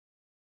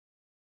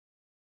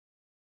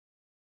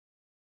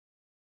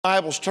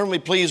Bibles, turn me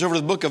please over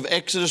to the book of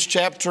Exodus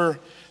chapter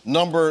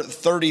number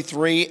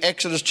 33.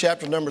 Exodus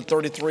chapter number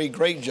 33.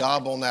 Great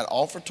job on that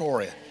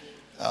offertory.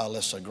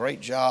 Listen,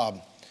 great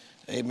job.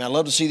 Amen. I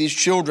love to see these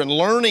children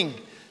learning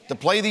to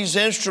play these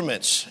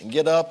instruments and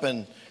get up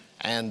and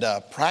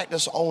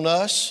practice on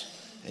us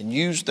and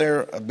use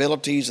their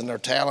abilities and their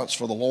talents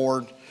for the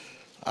Lord.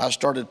 I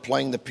started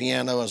playing the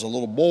piano as a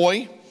little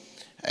boy,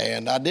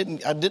 and I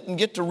didn't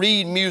get to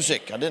read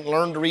music. I didn't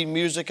learn to read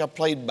music. I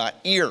played by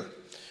ear.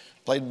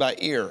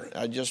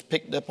 I just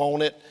picked up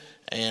on it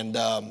and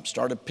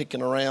started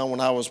picking around when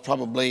I was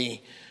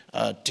probably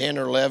 10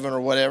 or 11 or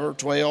whatever,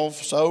 12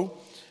 so.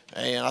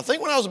 And I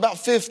think when I was about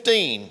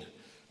 15,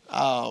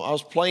 I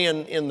was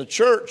playing in the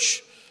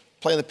church,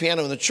 playing the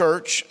piano in the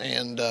church,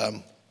 and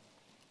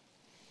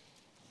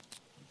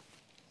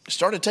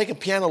started taking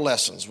piano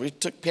lessons. We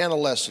took piano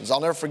lessons.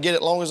 I'll never forget it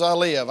as long as I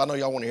live. I know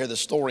y'all want to hear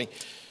this story.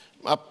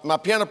 My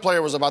piano player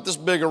was about this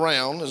big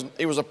around.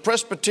 He was a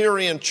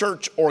Presbyterian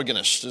church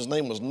organist. His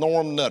name was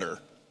Norm Nutter.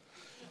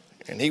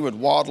 And he would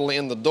waddle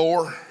in the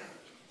door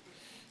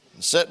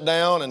and sit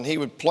down, and he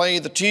would play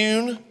the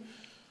tune.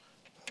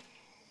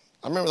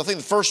 I think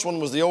the first one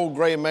was The Old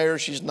Gray Mare,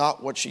 She's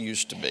Not What She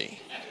Used to Be.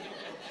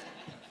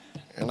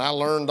 And I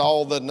learned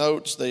all the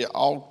notes,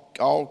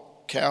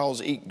 all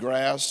cows eat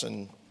grass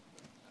and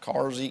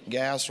cars eat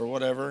gas or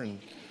whatever, and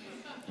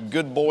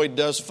good boy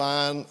does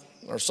fine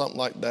or something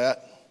like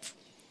that.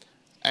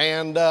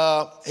 And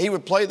he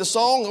would play the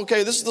song.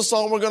 Okay, this is the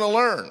song we're going to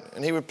learn.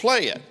 And he would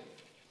play it.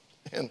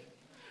 And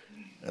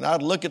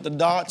I'd look at the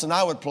dots and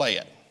I would play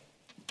it.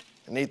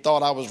 And he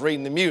thought I was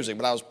reading the music,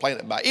 but I was playing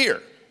it by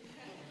ear.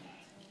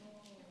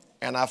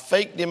 And I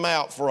faked him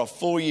out for a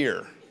full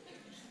year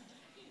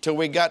till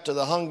we got to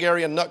the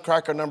Hungarian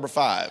Nutcracker number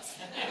 5.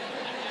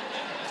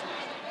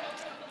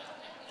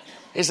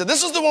 He said,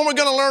 this is the one we're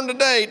going to learn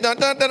today.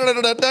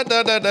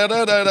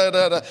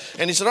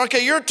 And he said,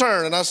 okay, your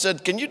turn. And I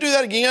said, can you do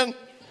that again?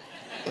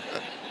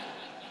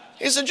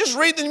 He said, just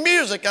read the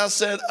music. I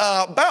said,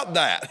 about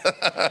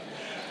that.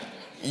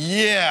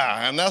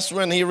 Yeah, and that's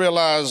when he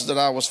realized that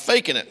I was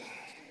faking it.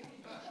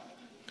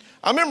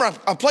 I remember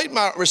I played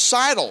my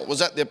recital,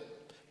 was at the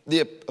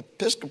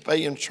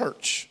Episcopalian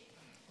church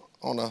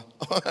and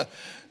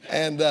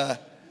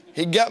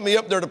he got me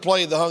up there to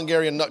play the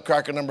Hungarian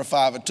Nutcracker number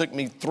 5. It took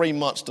me 3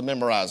 months to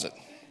memorize it.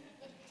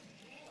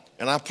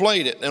 And I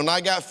played it. And when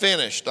I got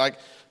finished,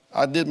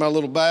 I did my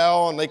little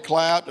bow and they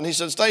clapped. And he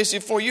said, Stacey,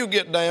 before you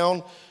get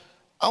down,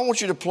 I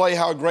want you to play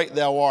How Great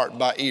Thou Art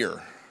by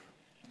ear.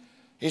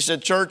 He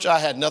said, church, I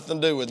had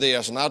nothing to do with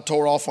this. And I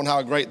tore off on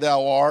How Great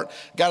Thou Art.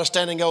 Got a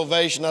standing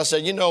ovation. I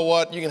said, you know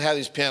what? You can have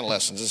these piano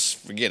lessons. Just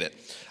forget it.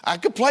 I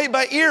could play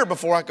by ear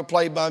before I could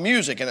play by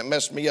music, and it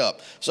messed me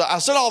up. So I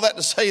said all that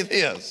to say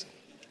this.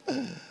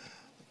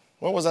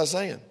 What was I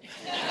saying?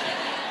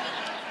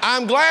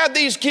 I'm glad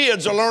these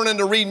kids are learning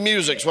to read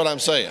music is what I'm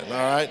saying, all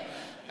right?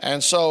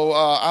 And so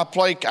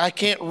I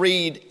can't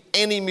read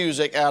any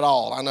music at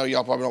all. I know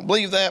y'all probably don't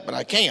believe that, but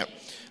I can't.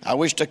 I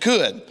wished I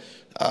could.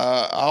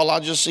 All I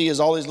just see is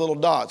all these little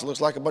dots. It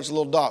looks like a bunch of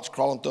little dots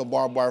crawling through a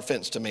barbed wire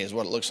fence to me is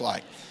what it looks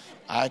like.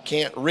 I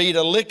can't read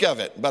a lick of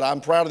it, but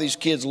I'm proud of these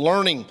kids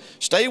learning.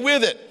 Stay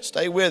with it.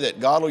 Stay with it.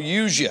 God will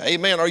use you.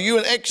 Amen. Are you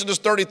in Exodus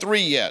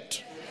 33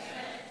 yet?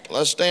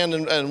 Let's stand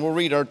and we'll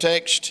read our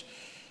text.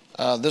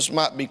 This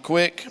might be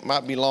quick,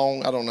 might be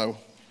long, I don't know.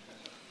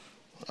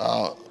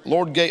 I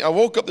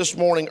woke up this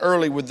morning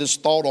early with this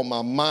thought on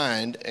my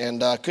mind,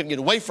 and I couldn't get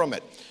away from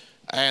it.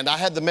 And I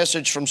had the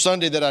message from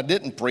Sunday that I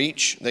didn't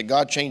preach, that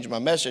God changed my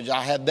message.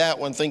 I had that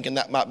one thinking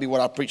that might be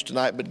what I preached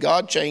tonight, but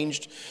God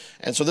changed.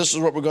 And so this is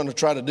what we're going to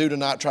try to do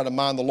tonight, try to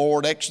mind the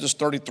Lord. Exodus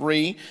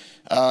 33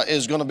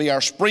 is going to be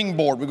our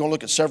springboard. We're going to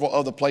look at several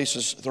other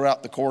places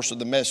throughout the course of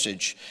the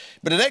message.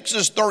 But in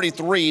Exodus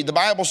 33, the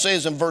Bible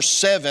says in verse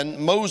 7,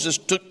 Moses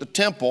took the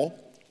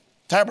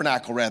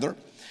tabernacle,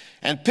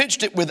 and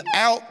pitched it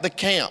without the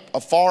camp,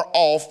 afar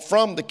off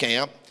from the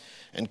camp,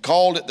 and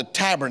called it the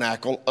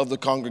tabernacle of the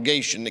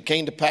congregation. It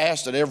came to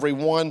pass that every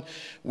one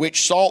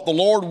which sought the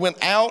Lord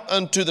went out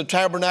unto the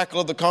tabernacle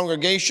of the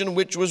congregation,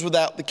 which was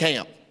without the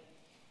camp.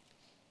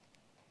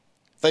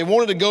 If they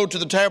wanted to go to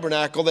the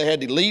tabernacle, they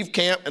had to leave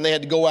camp and they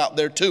had to go out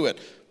there to it.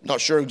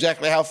 Not sure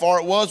exactly how far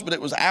it was, but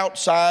it was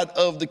outside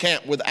of the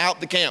camp, without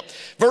the camp.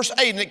 Verse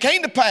 8, and it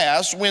came to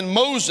pass when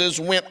Moses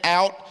went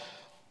out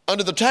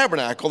under the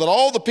tabernacle that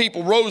all the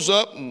people rose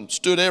up and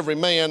stood every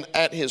man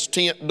at his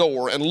tent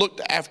door and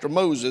looked after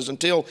Moses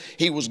until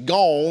he was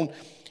gone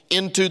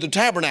into the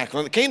tabernacle.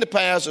 And it came to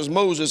pass as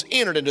Moses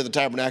entered into the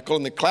tabernacle,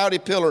 and the cloudy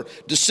pillar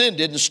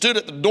descended and stood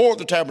at the door of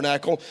the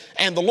tabernacle,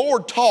 and the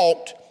Lord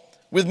talked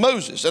with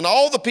Moses. And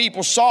all the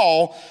people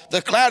saw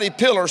the cloudy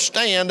pillar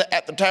stand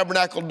at the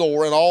tabernacle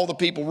door, and all the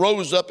people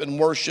rose up and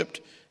worshiped,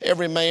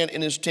 every man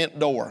in his tent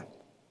door.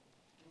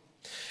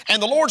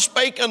 And the Lord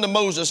spake unto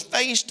Moses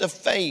face to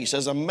face,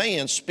 as a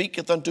man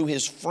speaketh unto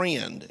his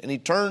friend. And he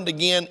turned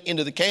again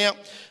into the camp,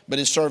 but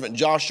his servant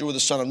Joshua, the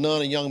son of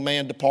Nun, a young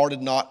man,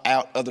 departed not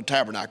out of the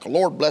tabernacle.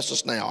 Lord, bless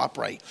us now, I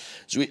pray.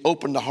 As we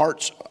open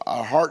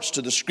our hearts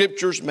to the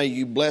scriptures, may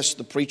you bless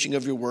the preaching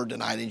of your word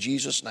tonight in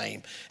Jesus'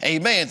 name.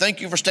 Amen.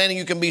 Thank you for standing.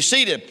 You can be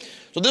seated.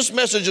 So this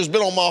message has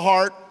been on my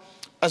heart.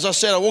 As I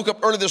said, I woke up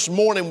early this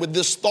morning with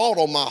this thought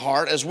on my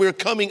heart as we're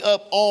coming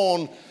up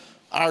on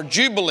our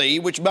Jubilee,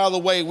 which, by the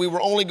way, we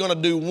were only going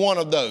to do one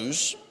of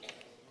those.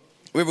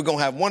 We were going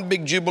to have one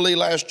big Jubilee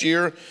last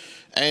year,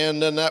 and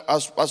then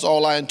that's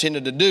all I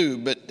intended to do.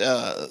 But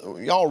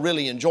y'all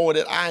really enjoyed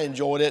it. I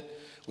enjoyed it.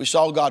 We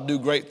saw God do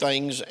great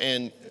things,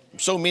 and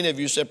so many of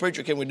you said,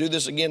 "Preacher, can we do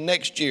this again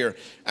next year?"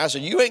 I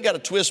said, "You ain't got to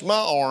twist my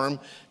arm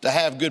to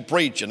have good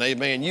preaching,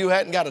 amen. You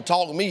hadn't got to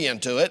talk me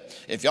into it.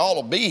 If y'all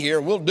will be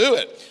here, we'll do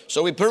it."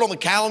 So we put it on the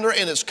calendar,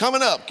 and it's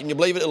coming up. Can you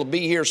believe it? It'll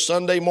be here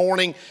Sunday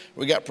morning.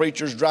 We got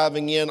preachers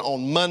driving in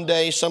on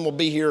Monday. Some will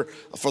be here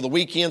for the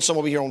weekend. Some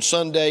will be here on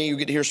Sunday. You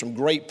get to hear some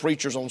great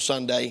preachers on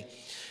Sunday.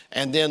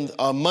 And then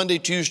Monday,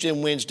 Tuesday,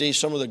 and Wednesday,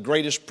 some of the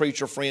greatest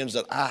preacher friends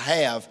that I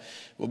have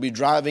will be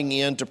driving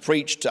in to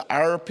preach to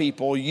our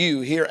people,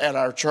 you, here at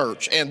our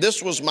church. And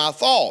this was my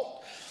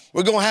thought.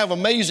 We're going to have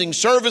amazing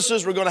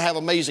services. We're going to have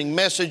amazing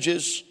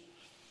messages.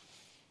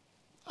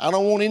 I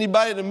don't want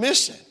anybody to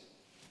miss it.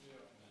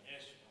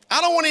 I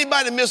don't want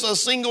anybody to miss a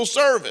single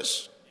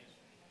service.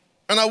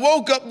 And I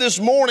woke up this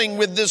morning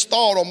with this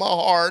thought on my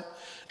heart,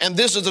 and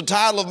this is the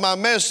title of my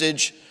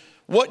message,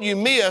 What You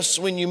Miss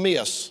When You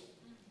Miss.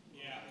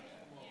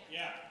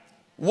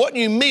 What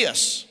you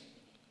miss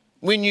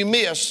when you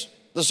miss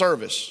the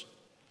service.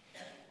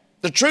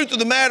 The truth of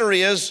the matter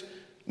is,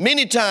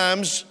 many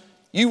times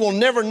you will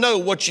never know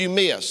what you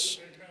miss.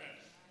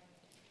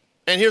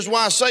 And here's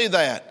why I say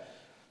that.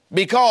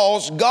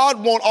 Because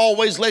God won't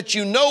always let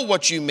you know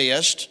what you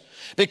missed,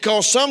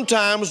 because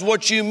sometimes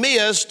what you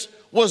missed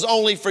was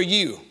only for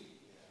you.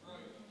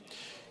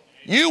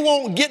 You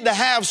won't get to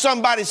have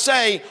somebody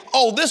say,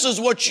 "Oh, this is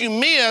what you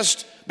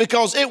missed,"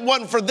 because it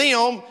wasn't for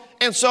them,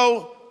 and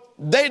so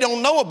they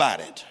don't know about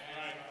it.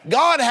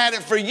 God had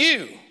it for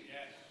you,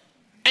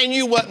 and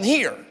you wasn't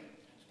here.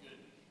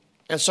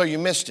 And so you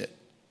missed it.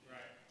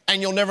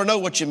 And you'll never know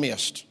what you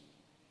missed,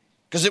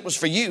 because it was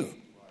for you.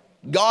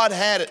 God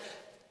had it.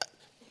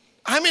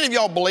 How many of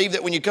y'all believe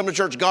that when you come to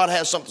church, God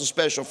has something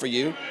special for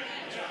you?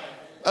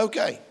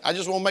 Okay, I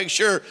just want to make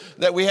sure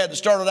that we had to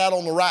start it out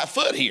on the right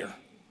foot here.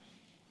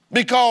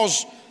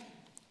 Because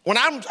when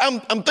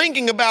I'm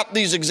thinking about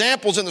these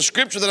examples in the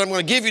scripture that I'm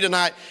going to give you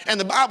tonight, and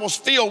the Bible's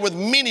filled with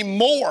many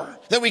more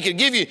that we could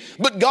give you,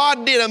 but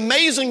God did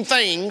amazing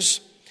things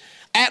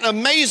at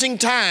amazing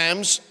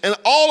times, and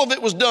all of it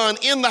was done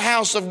in the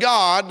house of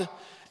God,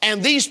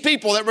 and these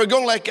people that we're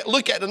going to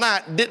look at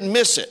tonight didn't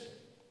miss it.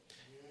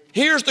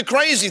 Here's the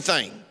crazy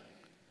thing.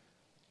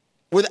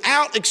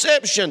 Without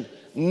exception,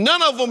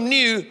 none of them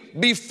knew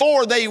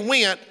before they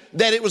went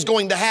that it was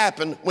going to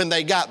happen when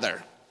they got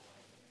there.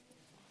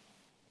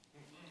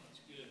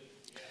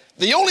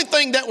 The only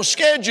thing that was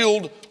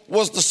scheduled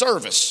was the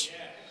service.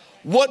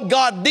 What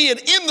God did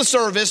in the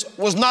service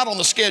was not on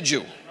the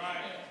schedule.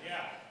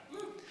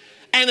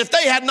 And if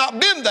they had not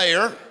been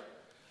there,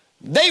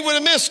 they would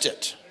have missed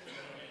it.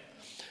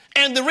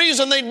 And the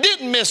reason they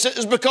didn't miss it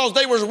is because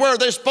they were where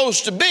they're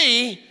supposed to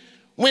be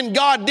when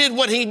God did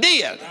what he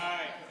did.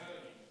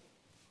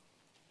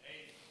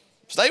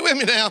 Stay with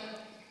me now.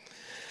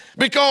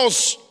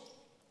 Because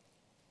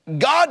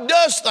God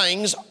does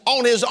things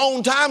on his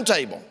own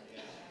timetable.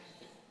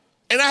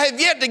 And I have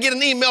yet to get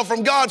an email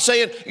from God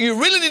saying, "You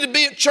really need to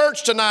be at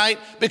church tonight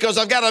because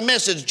I've got a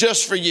message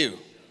just for you."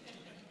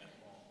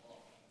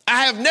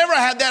 I have never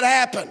had that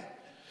happen.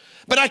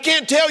 But I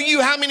can't tell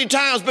you how many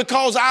times,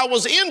 because I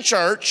was in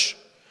church,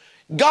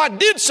 God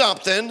did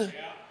something,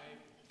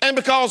 and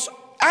because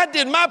I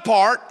did my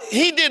part,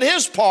 he did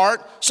his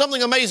part,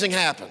 something amazing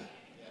happened.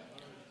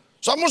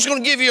 So I'm just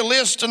going to give you a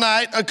list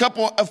tonight, a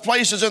couple of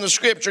places in the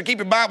scripture. Keep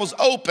your Bibles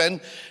open,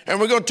 and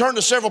we're going to turn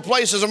to several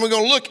places, and we're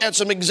going to look at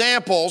some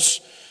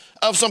examples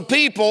of some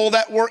people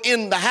that were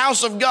in the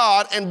house of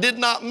God and did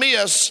not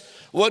miss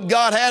what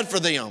God had for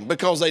them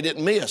because they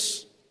didn't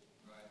miss.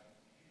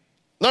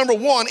 Number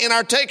one, in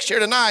our text here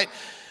tonight,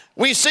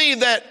 we see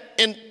that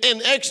in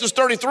Exodus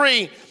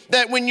 33,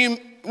 that when you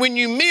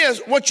miss,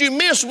 what you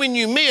miss when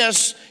you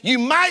miss, you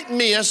might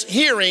miss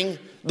hearing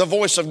the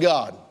voice of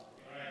God.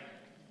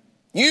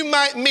 You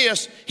might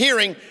miss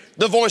hearing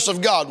the voice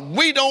of God.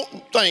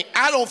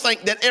 I don't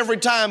think that every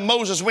time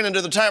Moses went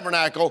into the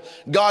tabernacle,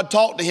 God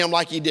talked to him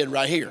like he did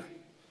right here.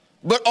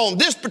 But on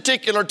this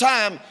particular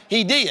time,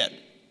 he did.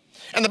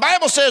 And the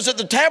Bible says that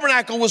the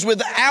tabernacle was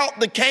without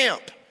the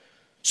camp.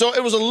 So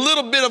it was a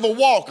little bit of a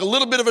walk, a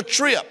little bit of a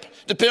trip,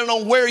 depending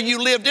on where you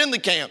lived in the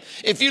camp.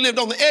 If you lived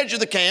on the edge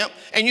of the camp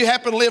and you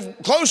happened to live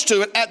close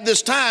to it at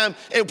this time,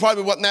 it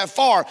probably wasn't that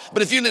far.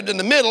 But if you lived in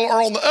the middle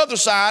or on the other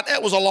side,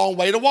 it was a long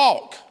way to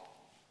walk.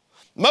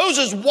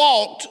 Moses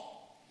walked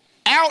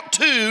out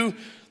to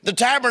the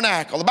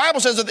tabernacle. The Bible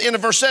says at the end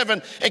of verse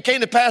 7, it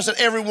came to pass that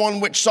everyone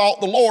which sought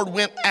the Lord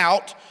went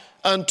out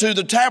unto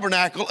the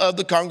tabernacle of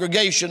the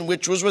congregation,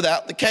 which was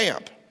without the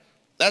camp.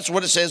 That's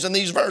what it says in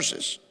these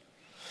verses.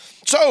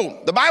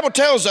 So the Bible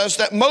tells us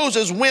that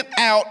Moses went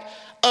out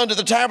unto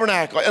the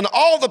tabernacle, and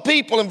all the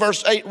people in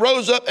verse 8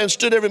 rose up and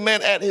stood every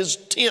man at his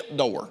tent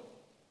door.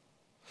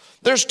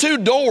 There's two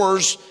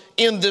doors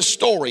in this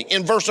story.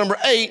 In verse number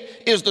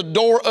 8 is the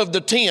door of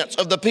the tents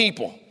of the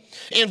people.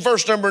 In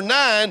verse number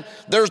 9,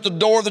 there's the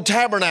door of the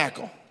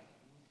tabernacle.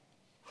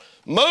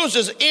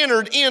 Moses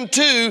entered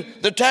into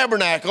the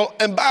tabernacle,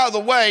 and by the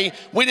way,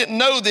 we didn't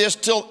know this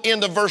till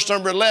end of verse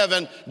number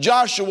 11,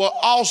 Joshua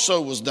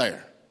also was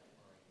there,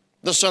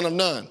 the son of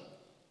Nun.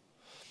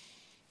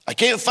 I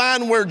can't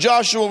find where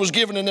Joshua was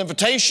given an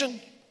invitation.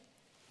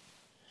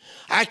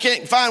 I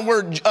can't find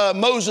where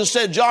Moses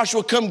said,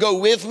 Joshua, come go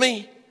with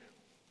me.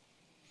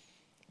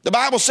 The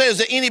Bible says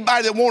that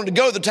anybody that wanted to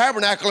go to the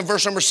tabernacle in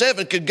verse number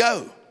 7 could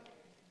go.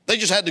 They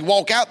just had to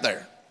walk out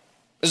there.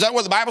 Is that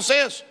what the Bible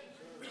says?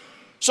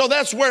 So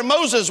that's where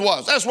Moses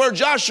was. That's where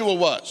Joshua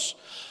was.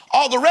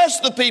 All the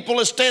rest of the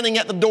people is standing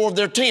at the door of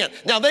their tent.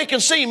 Now they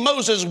can see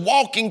Moses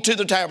walking to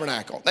the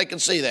tabernacle. They can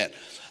see that.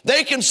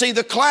 They can see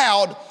the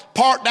cloud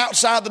parked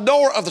outside the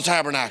door of the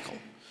tabernacle.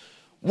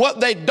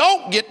 What they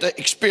don't get to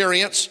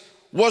experience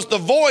was the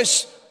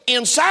voice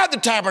inside the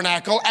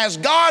tabernacle as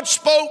God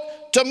spoke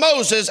to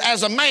Moses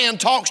as a man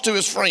talks to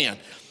his friend.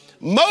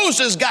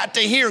 Moses got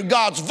to hear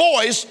God's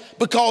voice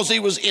because he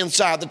was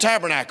inside the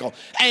tabernacle.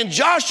 And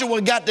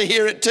Joshua got to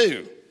hear it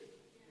too.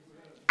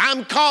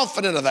 I'm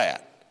confident of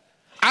that.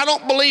 I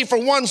don't believe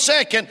for 1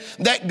 second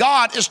that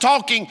God is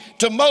talking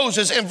to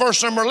Moses in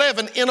verse number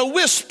 11 in a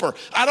whisper.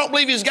 I don't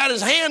believe he's got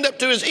his hand up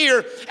to his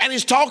ear and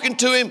he's talking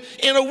to him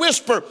in a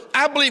whisper.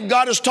 I believe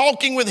God is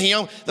talking with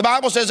him. The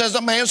Bible says, as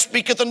a man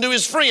speaketh unto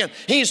his friend.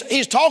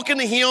 He's talking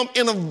to him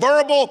in a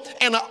verbal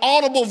and an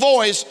audible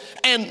voice,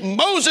 and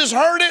Moses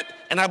heard it,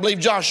 and I believe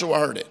Joshua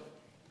heard it.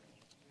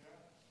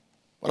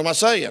 What am I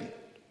saying?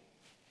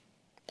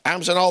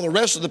 I'm saying all the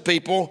rest of the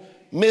people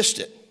missed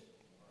it.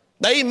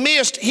 They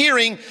missed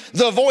hearing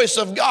the voice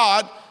of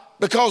God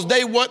because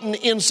they wasn't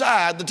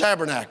inside the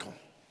tabernacle.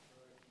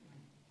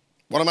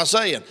 What am I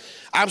saying?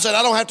 I'm saying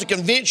I don't have to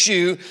convince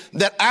you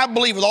that I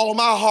believe with all of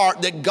my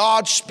heart that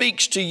God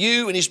speaks to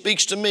you and he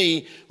speaks to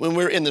me when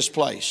we're in this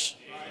place.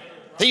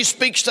 He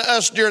speaks to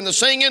us during the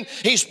singing.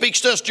 He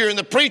speaks to us during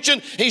the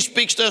preaching. He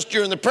speaks to us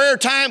during the prayer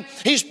time.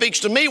 He speaks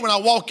to me when I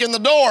walk in the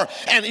door.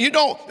 And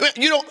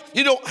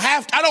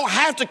I don't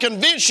have to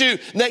convince you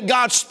that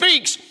God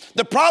speaks.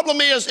 The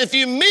problem is if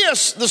you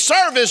miss the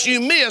service, you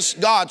miss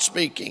God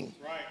speaking.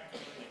 Right.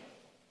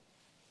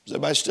 Is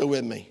everybody still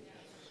with me?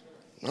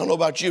 I don't know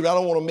about you, but I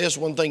don't want to miss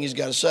one thing he's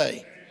got to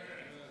say.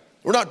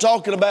 We're not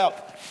talking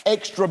about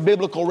extra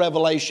biblical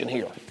revelation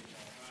here.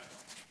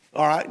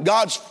 All right?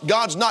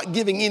 God's not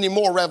giving any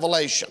more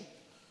revelation.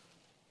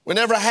 We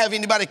never have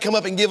anybody come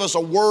up and give us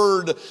a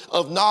word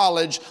of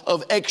knowledge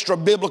of extra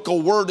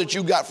biblical word that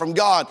you got from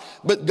God.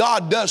 But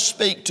God does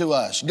speak to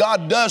us.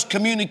 God does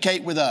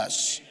communicate with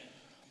us.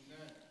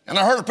 And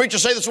I heard a preacher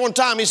say this one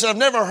time. He said, I've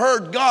never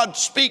heard God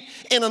speak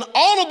in an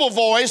audible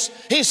voice.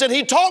 He said,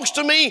 he talks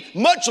to me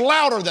much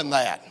louder than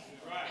that.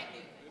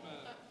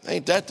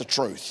 Ain't that the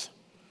truth?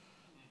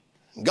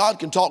 God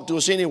can talk to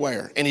us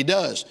anywhere, and he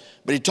does.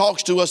 But he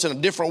talks to us in a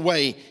different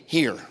way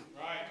here.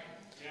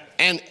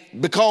 And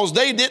because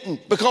they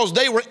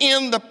were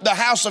in the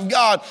house of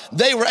God,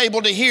 they were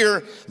able to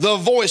hear the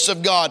voice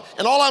of God.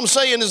 And all I'm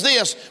saying is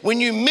this,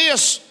 when you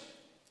miss,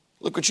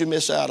 look what you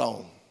miss out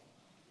on.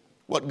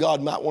 What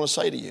God might want to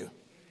say to you.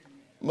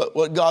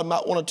 What God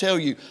might want to tell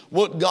you.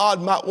 What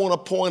God might want to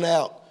point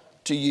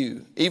out to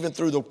you, even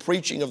through the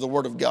preaching of the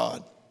Word of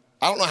God.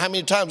 I don't know how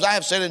many times I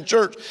have sat in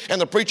church and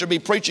the preacher be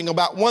preaching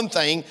about one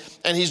thing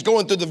and he's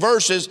going through the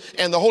verses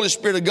and the Holy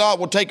Spirit of God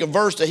will take a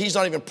verse that he's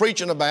not even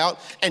preaching about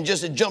and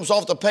just it jumps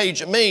off the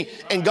page at me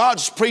and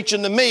God's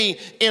preaching to me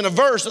in a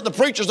verse that the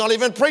preacher's not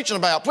even preaching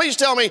about. Please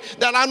tell me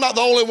that I'm not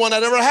the only one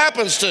that ever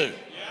happens to.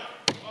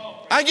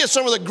 I get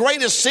some of the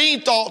greatest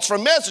scene thoughts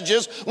from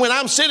messages when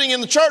I'm sitting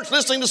in the church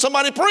listening to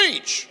somebody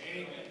preach.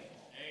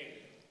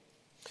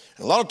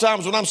 A lot of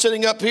times when I'm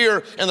sitting up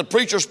here and the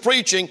preacher's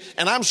preaching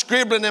and I'm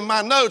scribbling in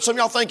my notes, some of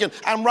y'all thinking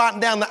I'm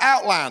writing down the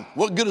outline.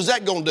 What good is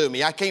that going to do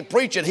me? I can't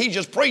preach it. He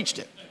just preached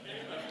it.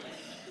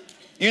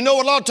 You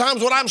know, a lot of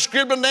times when I'm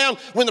scribbling down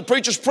when the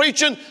preacher's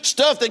preaching,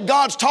 stuff that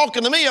God's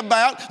talking to me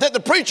about that the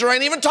preacher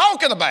ain't even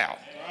talking about.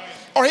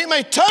 Or he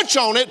may touch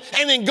on it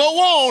and then go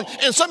on,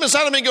 and something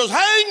inside of me goes,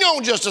 hang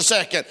on just a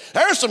second.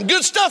 There's some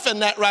good stuff in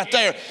that right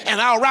there. And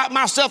I'll write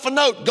myself a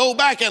note, go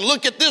back and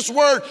look at this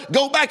word,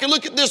 go back and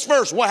look at this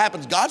verse. What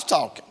happens? God's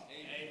talking.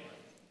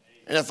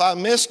 And if I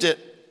missed it,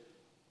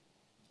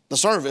 the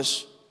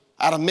service,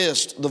 I'd have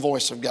missed the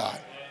voice of God.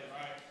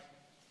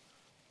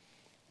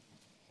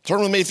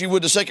 Turn with me, if you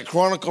would, to 2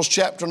 Chronicles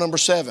chapter number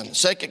 7.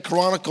 2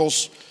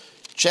 Chronicles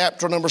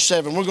chapter number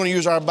 7. We're going to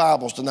use our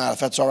Bibles tonight, if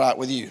that's all right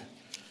with you.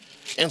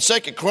 In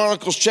 2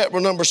 Chronicles chapter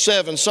number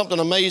 7, something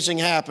amazing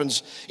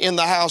happens in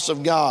the house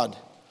of God.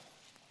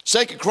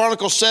 2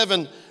 Chronicles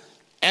 7,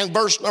 And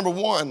verse number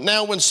 1,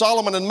 now when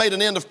Solomon had made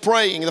an end of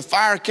praying, the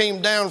fire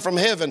came down from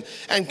heaven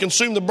and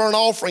consumed the burnt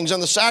offerings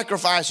and the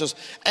sacrifices,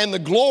 and the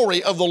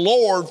glory of the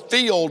Lord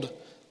filled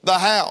the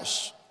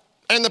house.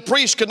 And the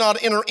priest could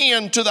not enter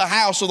into the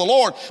house of the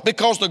Lord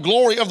because the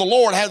glory of the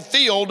Lord had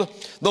filled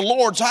the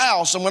Lord's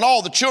house. And when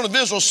all the children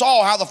of Israel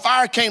saw how the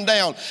fire came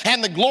down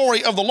and the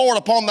glory of the Lord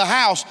upon the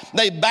house,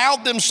 they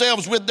bowed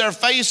themselves with their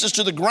faces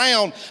to the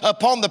ground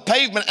upon the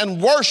pavement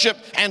and worshiped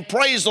and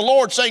praised the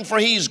Lord, saying, for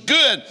he's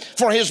good,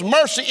 for his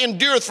mercy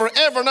endureth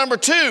forever. Number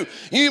 2,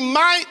 you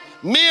might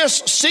miss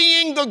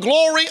seeing the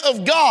glory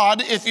of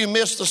God if you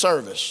miss the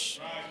service.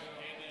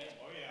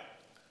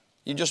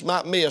 You just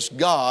might miss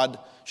God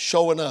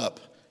showing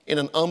up in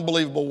an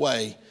unbelievable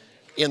way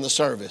in the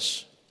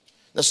service.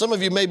 Now, some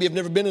of you maybe have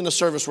never been in a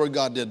service where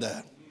God did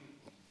that.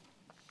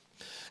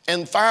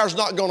 And fire's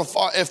not going to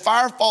fall. If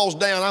fire falls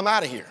down, I'm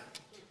out of here.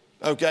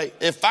 Okay?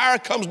 If fire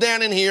comes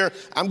down in here,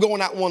 I'm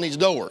going out one of these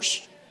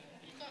doors.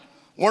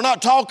 We're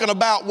not talking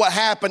about what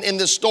happened in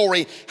this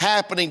story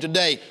happening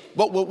today.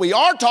 But what we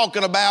are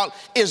talking about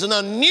is an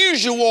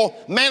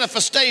unusual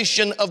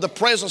manifestation of the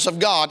presence of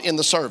God in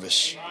the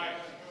service.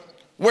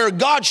 Where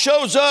God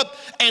shows up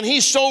and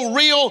he's so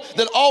real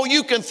that all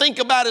you can think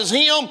about is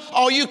him,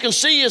 all you can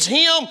see is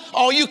him,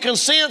 all you can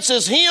sense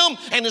is him,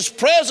 and his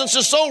presence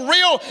is so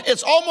real,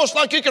 it's almost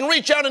like you can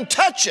reach out and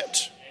touch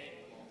it.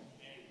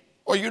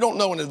 Or you don't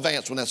know in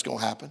advance when that's going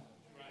to happen.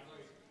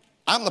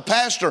 I'm the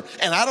pastor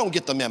and I don't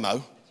get the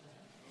memo.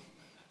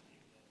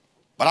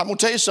 But I'm going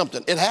to tell you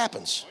something, it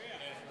happens.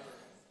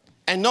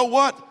 And know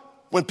what?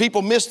 When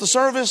people miss the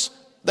service,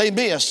 they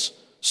miss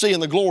seeing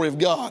the glory of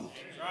God.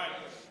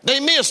 They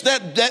miss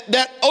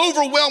that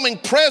overwhelming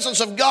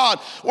presence of God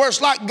where it's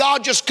like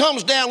God just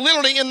comes down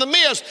literally in the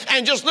midst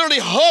and just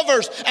literally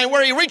hovers, and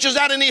where he reaches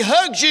out and he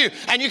hugs you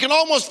and you can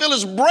almost feel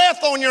his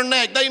breath on your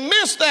neck. They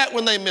miss that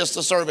when they miss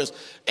the service,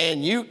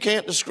 and you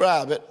can't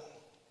describe it.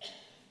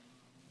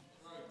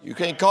 You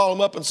can't call them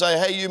up and say,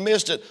 hey, you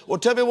missed it. Well,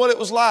 tell me what it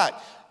was like.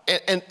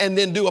 And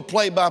then do a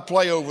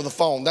play-by-play over the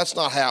phone. That's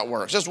not how it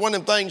works. That's one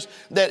of them things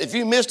that if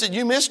you missed it,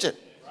 you missed it.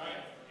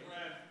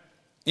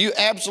 You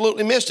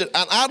absolutely missed it.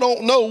 And I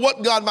don't know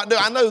what God might do.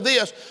 I know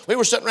this. We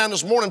were sitting around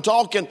this morning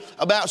talking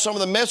about some of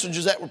the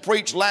messages that were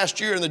preached last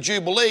year in the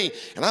Jubilee.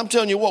 And I'm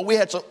telling you what, we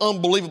had some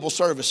unbelievable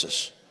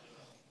services.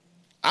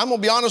 I'm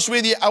going to be honest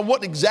with you, I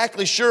wasn't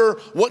exactly sure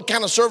what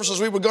kind of services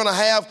we were going to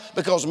have,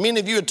 because many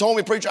of you had told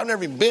me, preacher, I've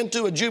never even been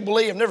to a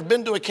Jubilee. I've never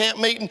been to a camp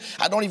meeting.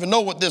 I don't even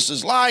know what this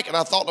is like. And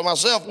I thought to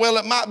myself, well,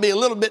 it might be a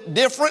little bit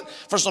different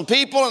for some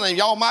people, and then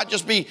y'all might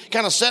just be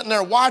kind of sitting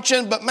there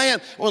watching. But man,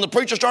 when the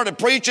preacher started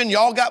preaching,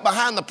 y'all got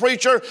behind the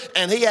preacher,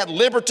 and he had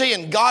liberty,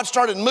 and God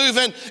started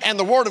moving, and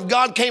the Word of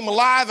God came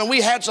alive, and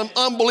we had some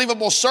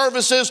unbelievable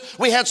services.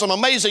 We had some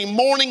amazing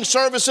morning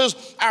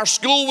services. Our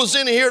school was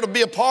in here to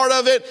be a part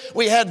of it.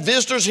 We had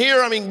visitors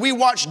here. I mean, we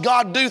watched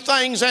God do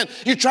things, and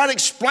you try to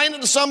explain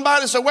it to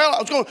somebody and say, well, I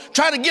was going to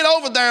try to get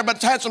over there,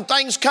 but had some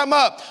things come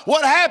up.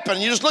 What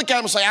happened? You just look at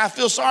them and say, I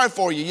feel sorry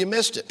for you. You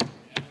missed it.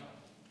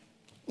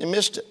 You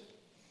missed it.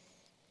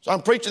 So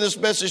I'm preaching this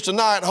message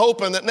tonight,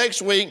 hoping that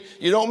next week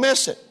you don't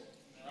miss it.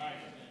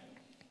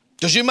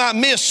 Because you might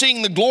miss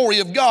seeing the glory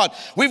of God.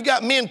 We've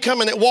got men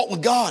coming that walk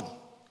with God.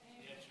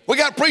 We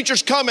got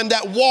preachers coming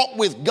that walk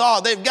with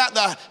God. They've got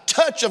the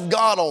touch of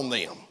God on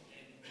them.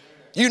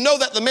 You know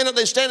that the minute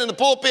they stand in the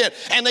pulpit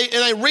and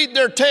they read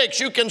their text,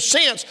 you can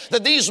sense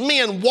that these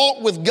men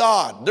walk with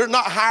God. They're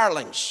not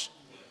hirelings.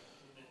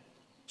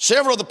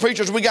 Several of the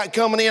preachers we got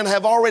coming in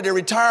have already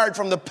retired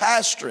from the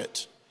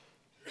pastorate.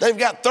 They've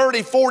got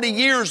 30, 40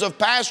 years of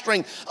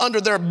pastoring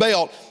under their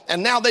belt.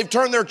 And now they've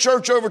turned their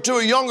church over to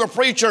a younger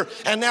preacher.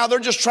 And now they're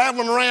just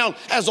traveling around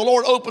as the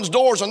Lord opens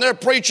doors, and they're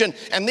preaching.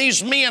 And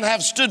these men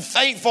have stood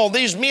faithful.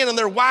 These men and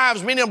their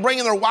wives, many of them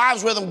bringing their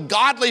wives with them,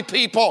 godly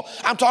people.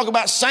 I'm talking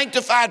about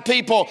sanctified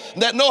people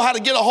that know how to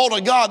get a hold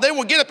of God. They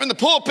will get up in the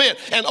pulpit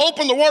and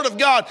open the Word of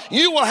God.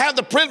 You will have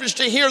the privilege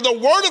to hear the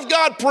Word of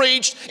God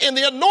preached in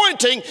the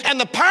anointing and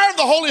the power of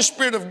the Holy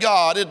Spirit of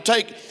God. It'd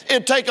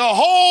take a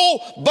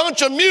whole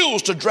bunch of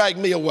mules to drag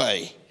me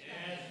away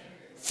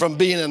from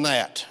being in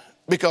that,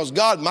 because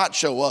God might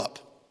show up.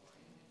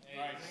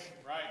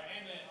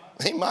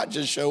 He might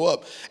just show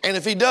up. And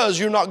if he does,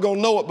 you're not going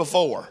to know it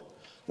before,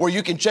 where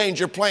you can change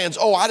your plans.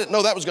 Oh, I didn't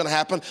know that was going to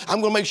happen. I'm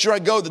going to make sure I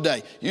go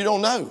today. You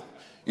don't know.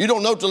 You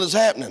don't know till it's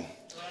happening.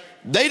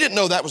 They didn't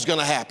know that was going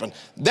to happen.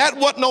 That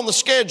wasn't on the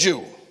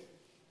schedule.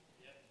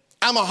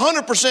 I'm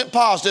 100%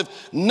 positive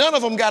none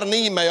of them got an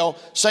email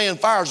saying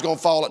fire's going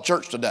to fall at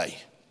church today.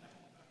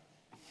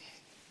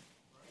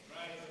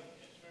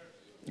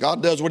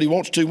 God does what he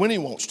wants to when he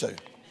wants to.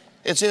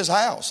 It's his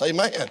house.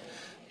 Amen.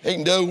 He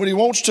can do what he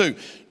wants to.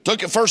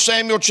 Look at 1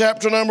 Samuel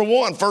chapter number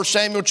 1. 1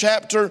 Samuel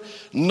chapter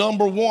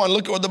number 1.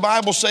 Look at what the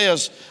Bible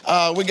says.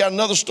 We got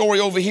another story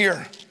over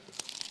here.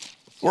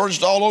 We're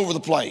just all over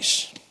the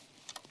place.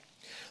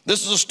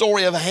 This is a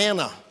story of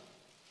Hannah.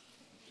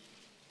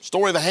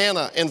 Story of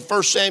Hannah in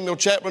 1 Samuel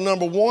chapter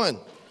number 1.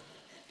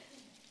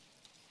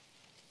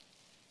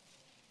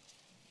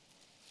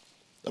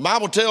 The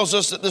Bible tells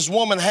us that this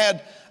woman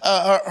had,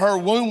 her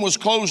womb was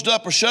closed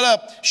up or shut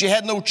up. She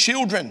had no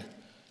children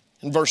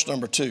in verse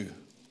number 2.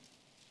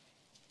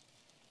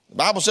 The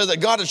Bible says that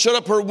God had shut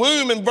up her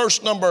womb in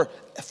verse number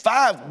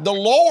 5. The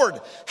Lord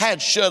had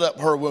shut up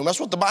her womb. That's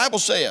what the Bible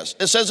says.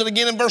 It says it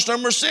again in verse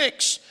number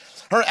 6.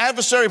 Her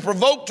adversary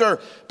provoked her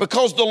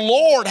because the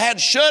Lord had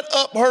shut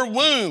up her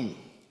womb.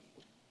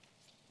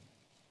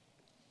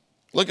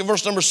 Look at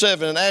verse number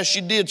 7. And as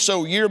she did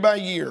so year by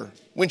year,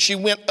 when she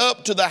went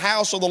up to the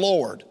house of the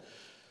Lord,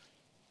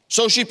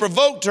 so she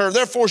provoked her,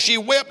 therefore she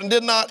wept and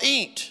did not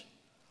eat.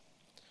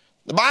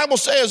 The Bible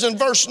says in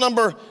verse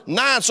number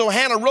 9, so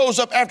Hannah rose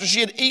up after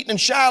she had eaten in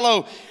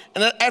Shiloh,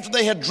 and after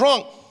they had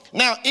drunk.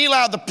 Now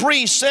Eli the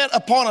priest sat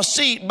upon a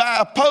seat by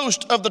a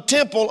post of the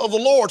temple of the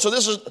Lord. So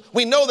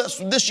we know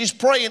that she's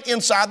praying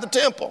inside the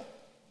temple.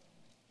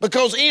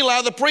 Because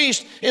Eli the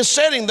priest is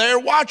sitting there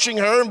watching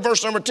her in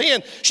verse number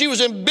 10. She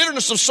was in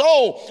bitterness of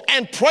soul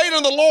and prayed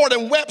unto the Lord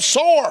and wept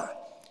sore.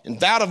 And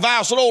vowed a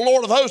vow, said, O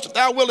Lord of hosts, if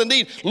thou wilt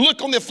indeed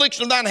look on the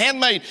affliction of thine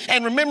handmaid,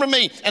 and remember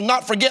me, and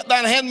not forget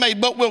thine handmaid,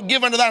 but wilt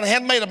give unto thine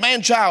handmaid a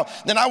man-child,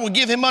 then I will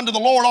give him unto the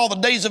Lord all the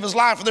days of his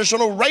life, and there shall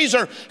no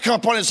razor come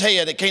upon his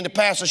head. It came to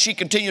pass as she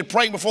continued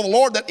praying before the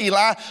Lord that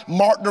Eli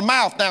marked her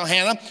mouth. Now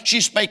Hannah,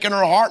 she spake in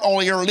her heart,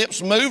 only her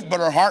lips moved,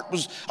 but her heart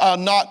was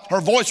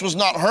her voice was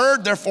not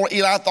heard. Therefore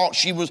Eli thought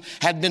she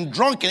had been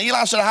drunken.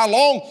 Eli said, how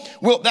long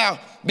wilt thou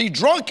be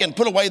drunken?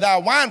 Put away thy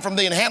wine from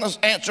thee. And Hannah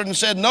answered and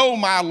said, no,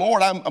 my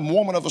Lord, I'm a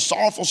woman of a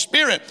sorrowful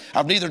spirit.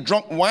 I've neither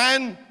drunk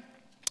wine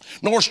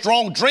nor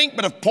strong drink,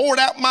 but have poured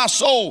out my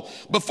soul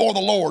before the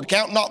Lord.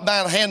 Count not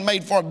thine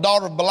handmaid for a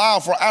daughter of Belial,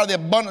 for out of the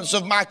abundance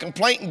of my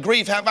complaint and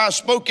grief have I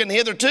spoken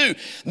hitherto.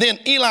 Then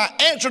Eli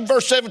answered,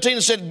 verse 17,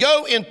 and said,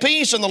 go in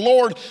peace, and the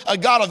Lord,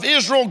 God of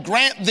Israel,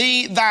 grant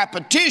thee thy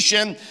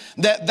petition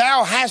that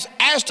thou hast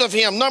asked of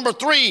him. Number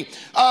 3,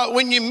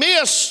 when you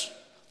miss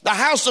the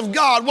house of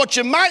God, what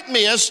you might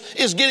miss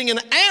is getting an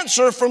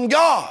answer from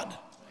God. Amen.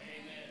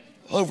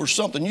 Over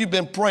something you've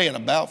been praying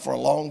about for a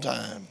long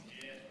time.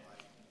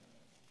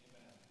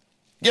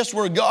 Guess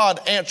where God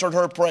answered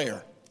her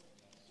prayer?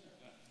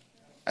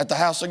 At the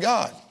house of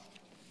God.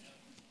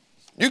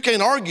 You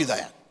can't argue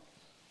that.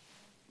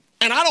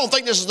 And I don't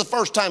think this is the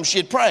first time she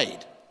had prayed.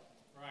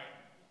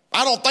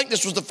 I don't think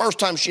this was the first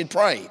time she had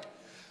prayed.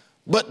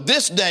 But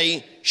this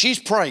day, she's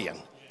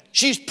praying.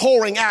 She's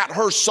pouring out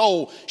her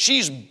soul.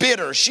 She's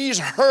bitter. She's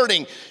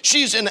hurting.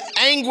 She's in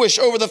anguish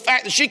over the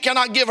fact that she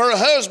cannot give her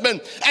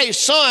husband a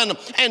son.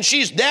 And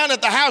she's down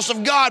at the house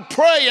of God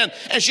praying.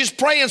 And she's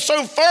praying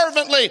so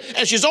fervently.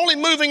 And she's only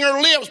moving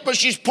her lips, but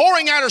she's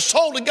pouring out her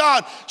soul to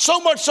God. So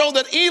much so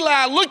that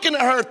Eli, looking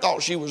at her,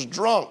 thought she was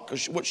drunk,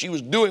 because what she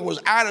was doing was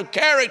out of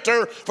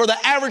character for the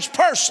average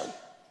person.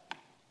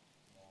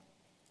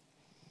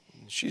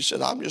 She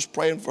said, I'm just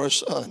praying for a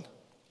son.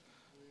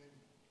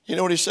 You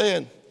know what he's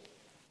saying?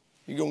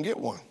 You're going to get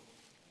one.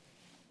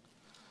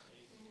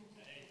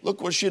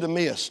 Look what she'd have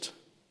missed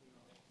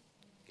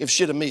if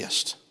she'd have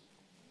missed.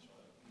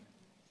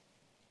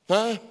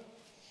 Huh?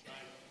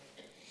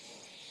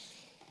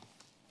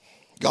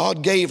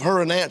 God gave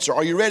her an answer.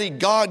 Are you ready?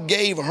 God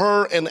gave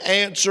her an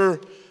answer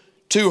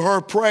to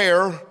her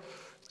prayer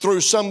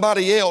through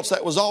somebody else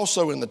that was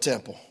also in the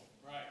temple.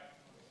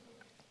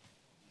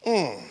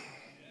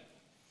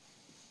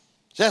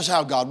 That's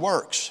how God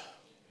works.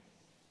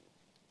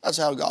 That's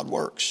how God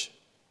works.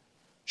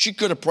 She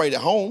could have prayed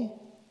at home,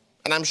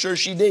 and I'm sure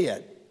she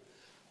did.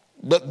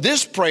 But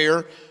this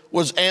prayer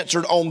was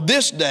answered on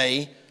this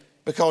day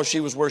because she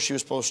was where she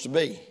was supposed to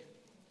be.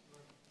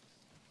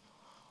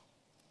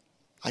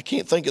 I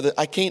can't think of that.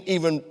 I can't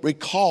even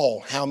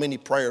recall how many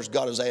prayers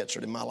God has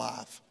answered in my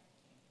life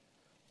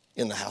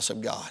in the house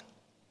of God.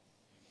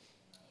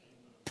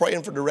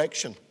 Praying for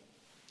direction.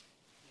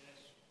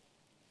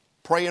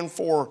 Praying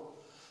for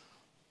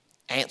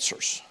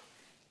answers.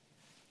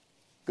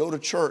 Go to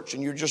church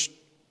and you're just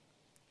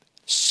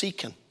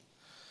seeking.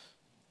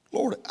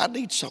 Lord, I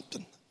need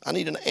something. I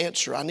need an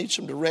answer. I need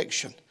some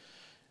direction.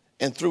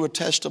 And through a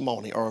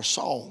testimony or a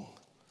song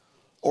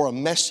or a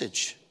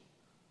message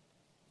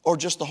or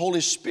just the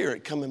Holy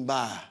Spirit coming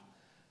by,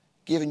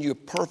 giving you a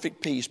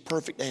perfect peace,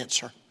 perfect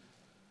answer.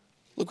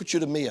 Look what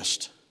you'd have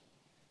missed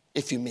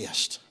if you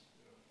missed.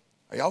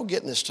 Are y'all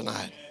getting this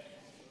tonight?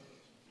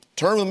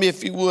 Turn with me,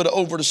 if you would,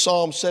 over to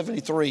Psalm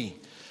 73.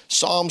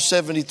 Psalm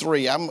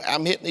 73.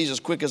 I'm hitting these as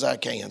quick as I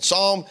can.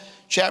 Psalm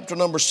chapter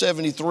number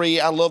 73.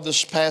 I love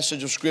this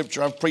passage of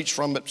Scripture. I've preached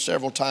from it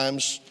several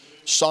times.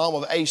 Psalm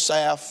of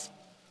Asaph.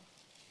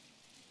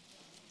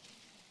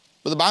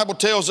 But the Bible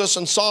tells us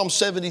in Psalm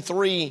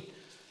 73,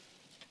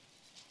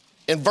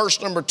 in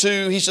verse number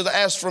 2, he said,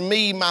 as for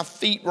me, my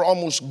feet were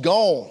almost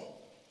gone.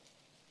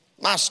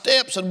 My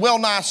steps had well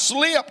nigh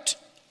slipped.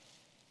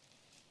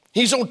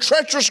 He's on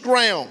treacherous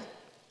ground.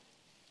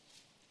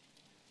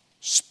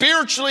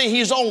 Spiritually,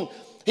 he's on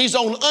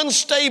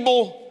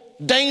unstable,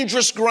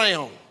 dangerous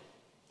ground.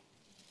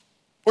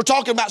 We're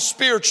talking about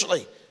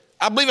spiritually.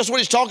 I believe that's what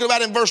he's talking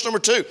about in verse number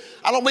 2.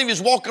 I don't believe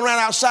he's walking around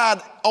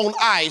outside on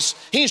ice.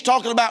 He's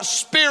talking about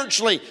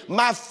spiritually.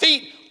 My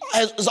feet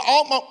is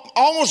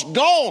almost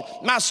gone.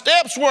 My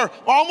steps were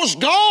almost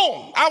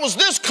gone. I was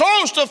this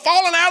close to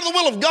falling out of the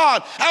will of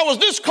God. I was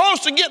this close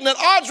to getting at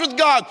odds with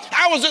God.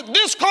 I was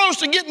this close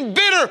to getting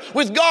bitter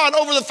with God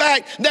over the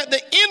fact that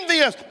the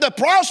envious, the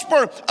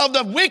prosper of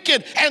the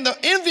wicked, and the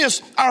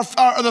envious are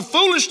the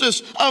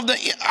foolishness of the.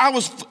 I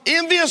was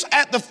envious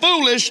at the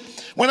foolish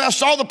when I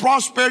saw the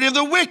prosperity of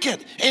the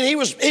wicked. And he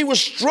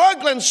was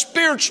struggling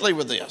spiritually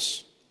with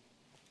this.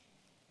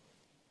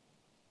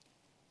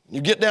 You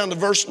get down to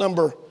verse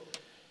number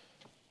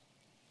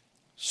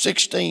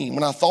 16.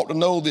 When I thought to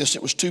know this,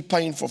 it was too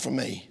painful for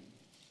me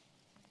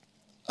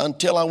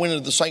until I went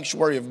into the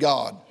sanctuary of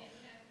God.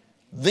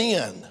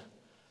 Then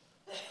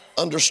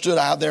understood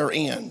I their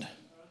end.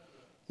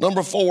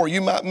 Number 4,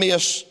 you might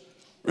miss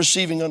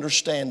receiving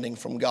understanding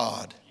from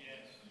God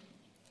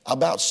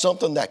about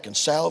something that can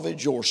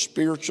salvage your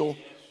spiritual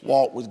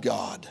walk with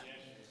God.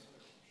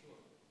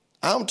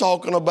 I'm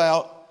talking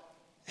about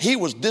he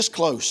was this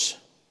close.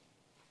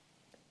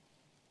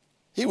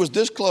 He was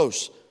this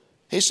close.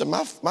 He said,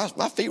 my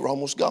feet were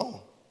almost gone.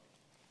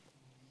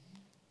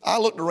 I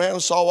looked around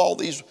and saw all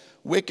these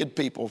wicked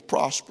people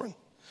prospering.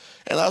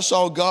 And I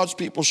saw God's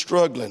people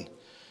struggling.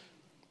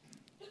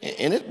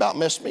 And it about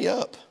messed me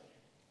up.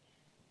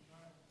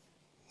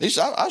 He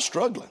said, I was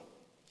struggling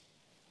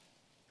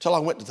until I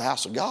went to the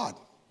house of God.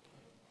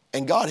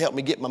 And God helped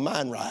me get my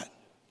mind right.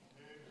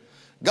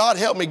 God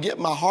helped me get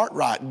my heart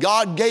right.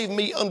 God gave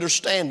me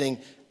understanding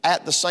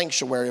at the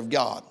sanctuary of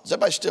God. Is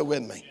everybody still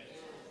with me?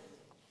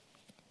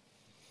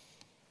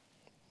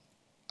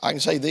 I can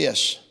say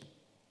this.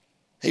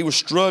 He was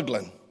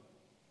struggling,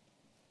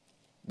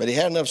 but he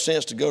had enough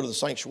sense to go to the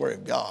sanctuary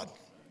of God.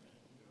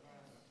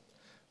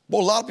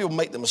 Boy, a lot of people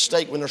make the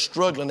mistake when they're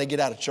struggling, they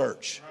get out of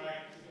church.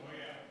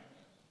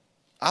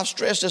 I've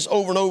stressed this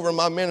over and over in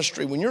my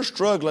ministry. When you're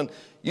struggling,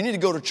 you need to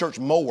go to church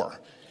more.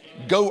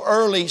 Go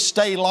early,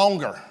 stay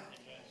longer.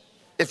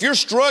 If you're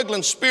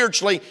struggling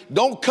spiritually,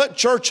 don't cut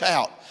church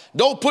out.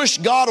 Don't push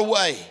God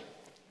away.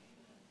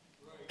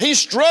 He's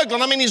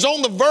struggling. I mean, he's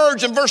on the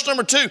verge in verse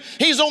number 2.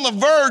 He's on the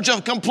verge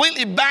of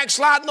completely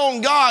backsliding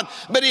on God,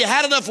 but he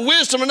had enough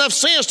wisdom, enough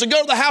sense to go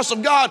to the house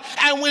of God.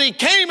 And when he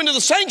came into the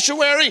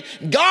sanctuary,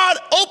 God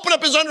opened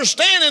up his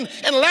understanding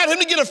and allowed him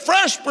to get a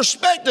fresh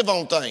perspective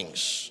on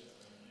things.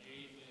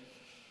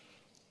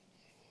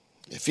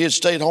 If he had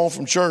stayed home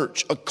from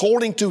church,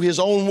 according to his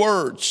own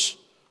words,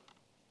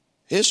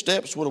 his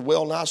steps would have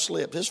well nigh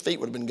slipped. His feet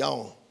would have been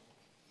gone.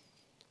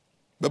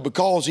 But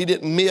because he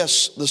didn't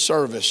miss the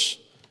service,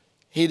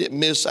 he didn't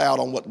miss out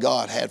on what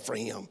God had for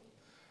him.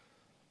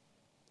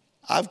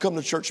 I've come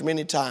to church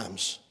many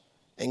times,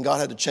 and God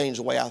had to change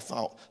the way I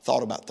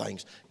thought about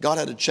things. God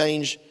had to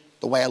change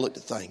the way I looked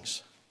at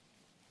things.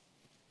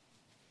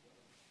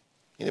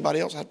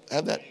 Anybody else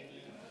have that?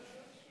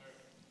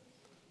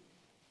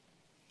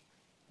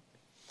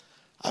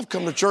 I've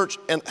come to church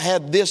and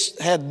had this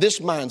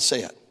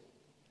mindset.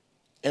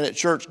 And at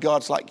church,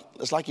 it's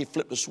like he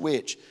flipped a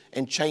switch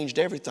and changed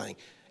everything.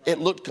 It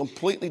looked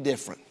completely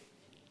different.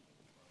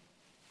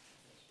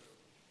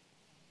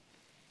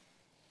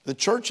 The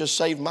church has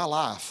saved my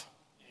life.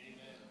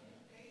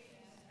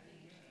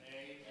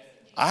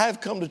 I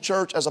have come to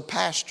church as a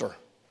pastor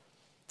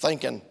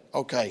thinking,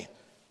 okay,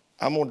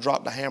 I'm going to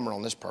drop the hammer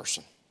on this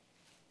person.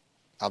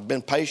 I've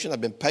been patient,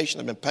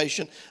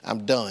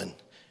 I'm done.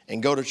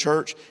 And go to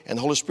church and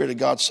the Holy Spirit of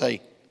God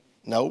say,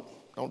 no,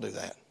 don't do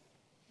that.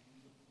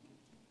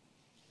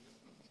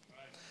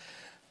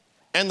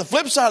 And the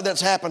flip side of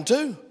that's happened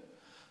too.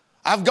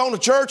 I've gone to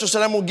church and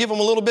said, I'm going to give them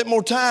a little bit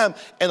more time.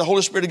 And the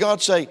Holy Spirit of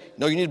God say,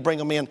 no, you need to bring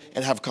them in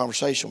and have a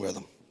conversation with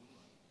them.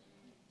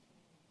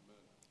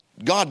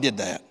 God did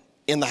that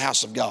in the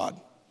house of God.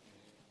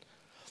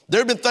 There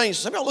have been things,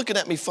 some of y'all looking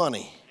at me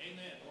funny.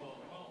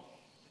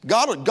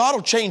 God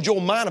will change your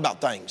mind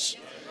about things.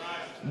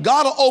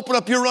 God will open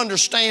up your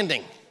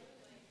understanding.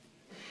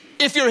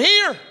 If you're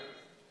here,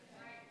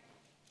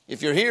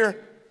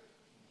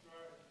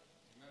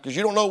 because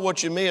you don't know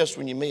what you miss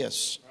when you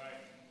miss.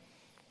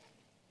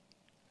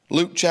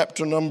 Luke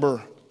chapter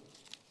number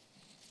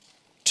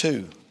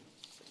 2.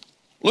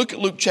 Look at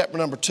Luke chapter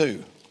number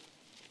 2.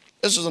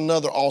 This is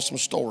another awesome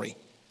story.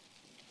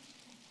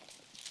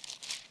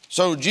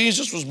 So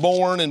Jesus was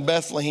born in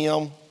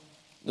Bethlehem,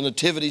 the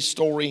nativity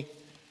story,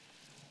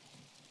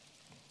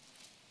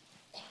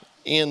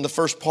 in the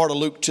first part of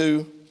Luke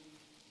 2.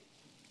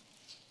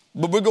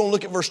 But we're going to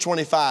look at verse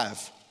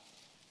 25.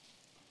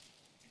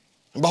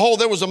 And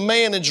behold, there was a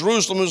man in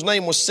Jerusalem whose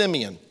name was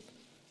Simeon.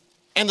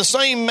 And the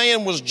same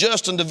man was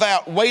just and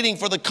devout, waiting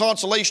for the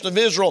consolation of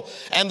Israel,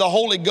 and the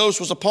Holy Ghost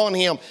was upon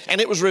him.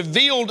 And it was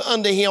revealed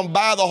unto him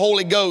by the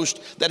Holy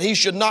Ghost that he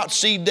should not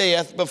see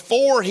death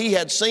before he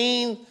had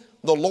seen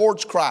the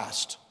Lord's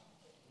Christ.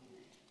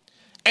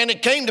 And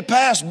it came to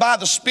pass by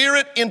the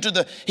Spirit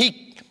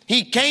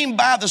he came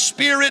by the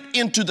Spirit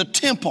into the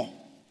temple.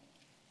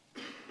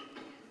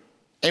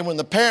 And when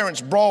the parents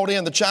brought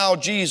in the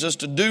child Jesus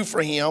to do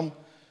for him,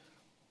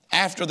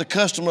 after the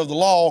custom of the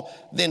law,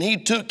 then he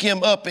took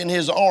him up in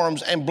his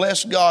arms and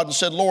blessed God and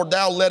said, Lord,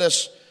 now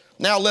lettest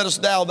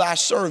thou thy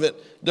servant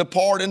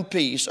depart in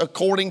peace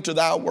according to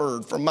thy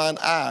word, for mine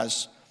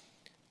eyes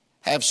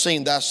have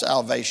seen thy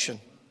salvation.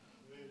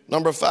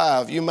 Number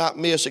 5, you might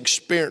miss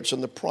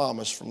experiencing the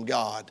promise from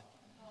God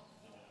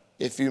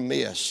if you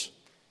miss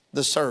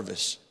the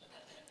service.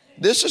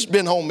 This has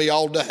been on me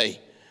all day.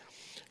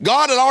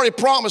 God had already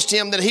promised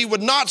him that he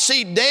would not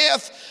see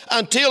death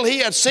until he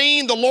had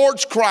seen the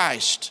Lord's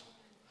Christ.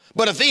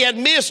 But if he had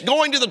missed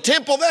going to the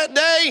temple that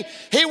day,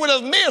 he would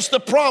have missed the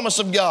promise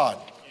of God.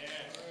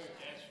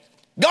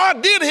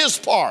 God did his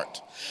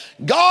part.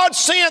 God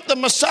sent the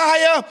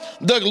Messiah,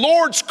 the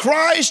Lord's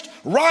Christ,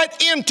 right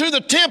into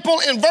the temple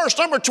in verse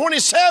number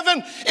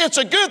 27. It's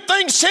a good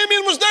thing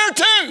Simeon was there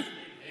too,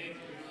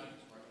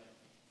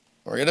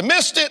 or he'd have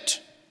missed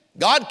it.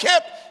 God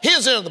kept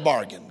his end of the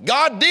bargain.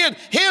 God did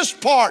his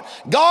part.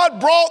 God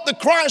brought the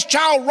Christ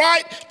child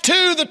right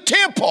to the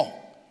temple.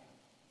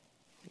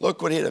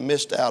 Look what he'd have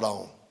missed out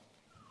on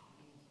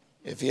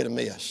if he had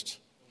missed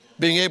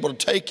being able to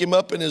take him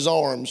up in his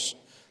arms.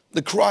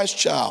 The Christ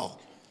child,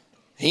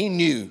 he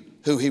knew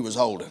who he was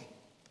holding.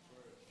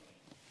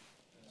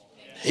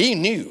 He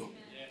knew.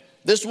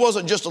 This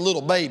wasn't just a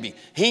little baby.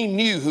 He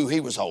knew who he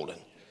was holding.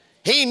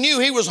 He knew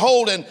he was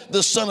holding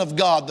the Son of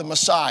God, the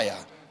Messiah.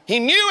 He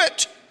knew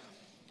it.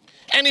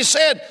 And he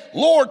said,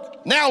 Lord,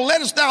 now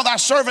lettest thou thy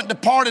servant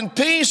depart in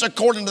peace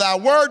according to thy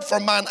word, for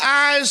mine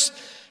eyes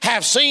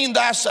have seen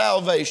thy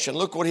salvation.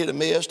 Look what he'd have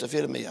missed if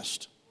he'd have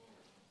missed.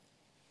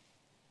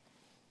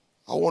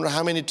 I wonder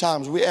how many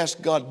times we ask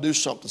God to do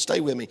something. Stay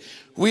with me.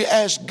 We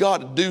ask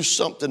God to do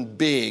something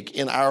big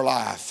in our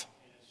life.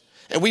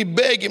 And we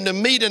beg him to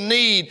meet a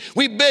need.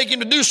 We beg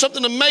him to do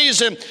something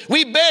amazing.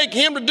 We beg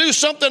him to do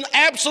something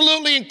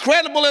absolutely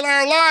incredible in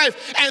our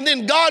life. And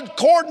then God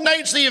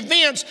coordinates the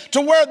events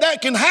to where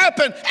that can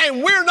happen.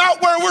 And we're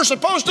not where we're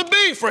supposed to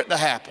be for it to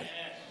happen.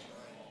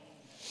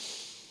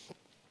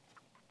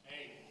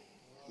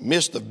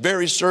 Miss the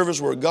very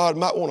service where God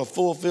might want to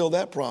fulfill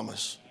that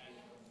promise.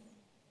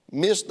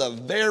 Miss the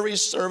very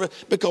service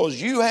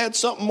because you had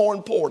something more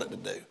important to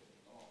do.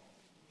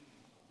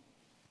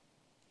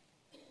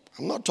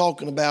 I'm not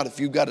talking about if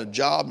you've got a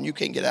job and you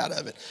can't get out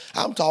of it.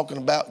 I'm talking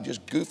about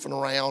just goofing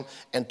around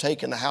and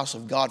taking the house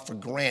of God for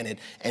granted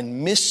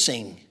and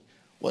missing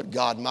what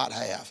God might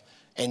have.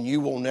 And you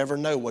will never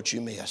know what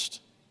you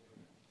missed.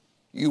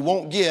 You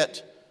won't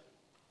get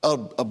a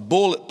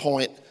bullet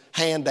point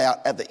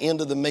handout at the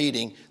end of the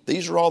meeting.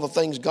 These are all the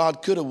things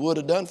God could have, would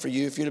have done for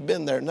you if you'd have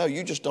been there. No,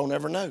 you just don't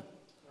ever know.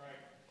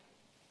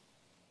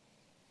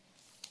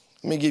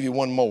 Let me give you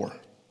one more.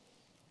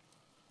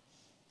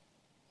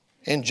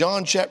 In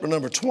John chapter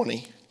number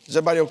 20, is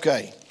everybody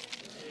okay?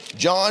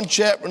 John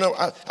chapter number,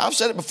 I've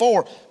said it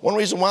before, one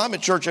reason why I'm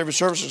at church every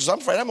service is because I'm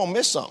afraid I'm going to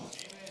miss something.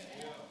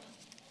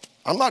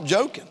 I'm not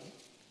joking.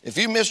 If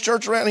you miss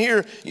church around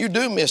here, you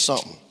do miss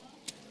something.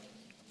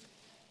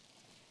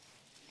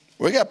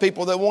 We got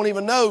people that won't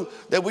even know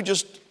that we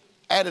just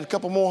added a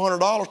couple more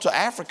 $100 to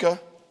Africa.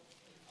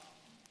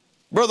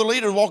 Brother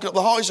Leader walking up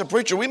the hall, he said,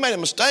 preacher, we made a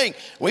mistake.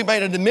 We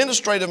made an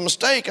administrative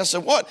mistake. I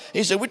said, what?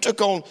 He said, we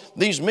took on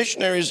these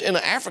missionaries in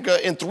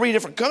Africa in 3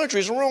 different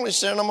countries and we're only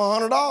sending them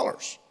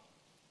 $100.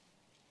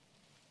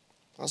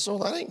 I said, well,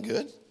 that ain't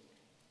good.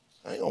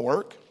 That ain't going to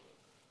work.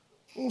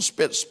 I'm going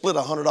to split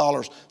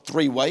 $100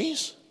 3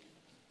 ways.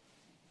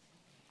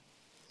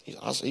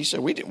 He said,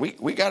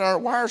 we got our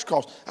wires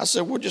crossed. I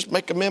said, we'll just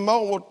make a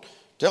memo and we'll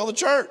tell the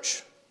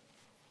church.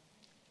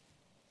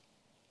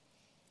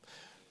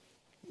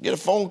 Get a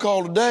phone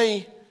call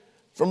today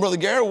from Brother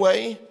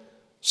Garraway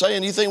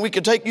saying, you think we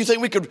could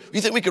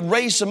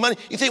raise some money?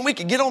 You think we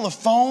could get on the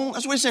phone?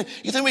 That's what he said.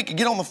 You think we could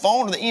get on the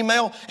phone or the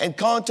email and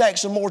contact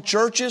some more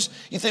churches?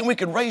 You think we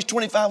could raise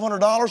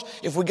 $2,500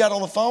 if we got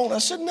on the phone? I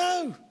said,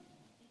 no.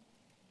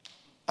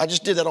 I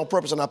just did that on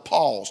purpose and I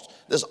paused.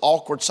 This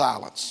awkward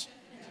silence.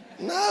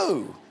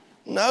 No,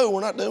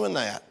 we're not doing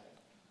that.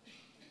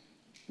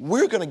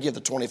 We're going to give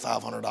the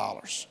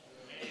 $2,500.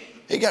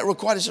 He got real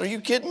quiet. He said, are you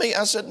kidding me?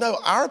 I said, no,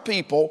 our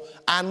people,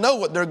 I know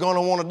what they're going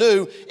to want to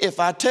do if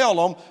I tell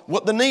them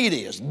what the need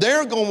is.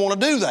 They're going to want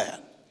to do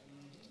that.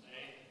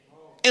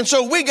 And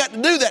so we got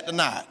to do that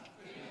tonight.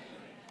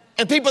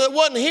 And people that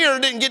wasn't here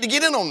didn't get to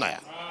get in on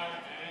that.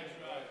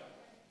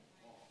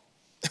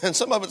 And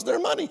some of it's their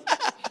money.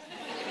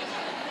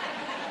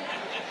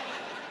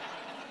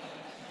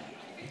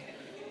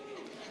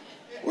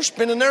 We're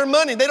spending their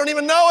money. They don't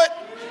even know it.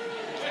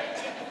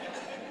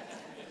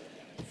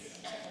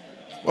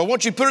 Well,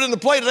 once you put it in the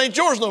plate, it ain't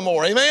yours no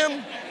more.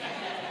 Amen?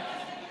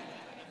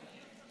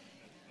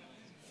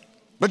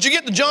 But you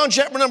get to John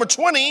chapter number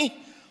 20, and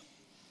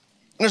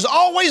there's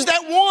always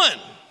that one.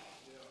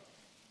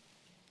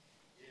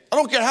 I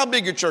don't care how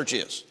big your church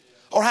is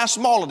or how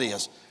small it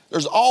is.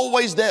 There's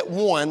always that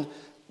one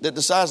that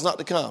decides not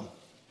to come.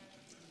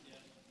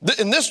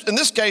 In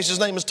this case, his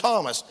name is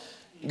Thomas.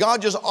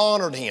 God just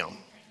honored him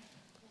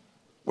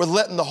with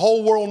letting the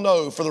whole world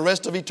know for the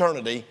rest of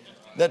eternity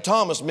that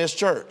Thomas missed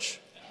church.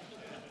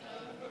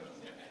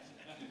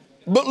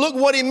 But look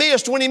what he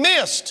missed when he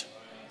missed.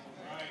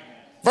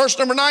 Verse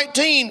number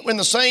 19, when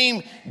the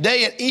same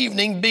day at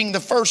evening, being the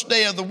first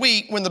day of the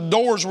week, when the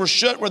doors were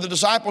shut where the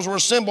disciples were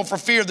assembled for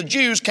fear of the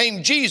Jews,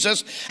 came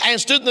Jesus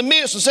and stood in the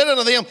midst and said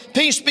unto them,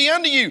 Peace be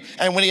unto you.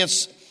 And when he had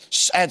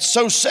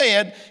so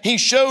said, he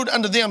showed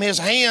unto them his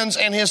hands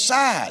and his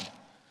side.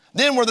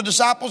 Then were the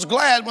disciples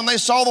glad when they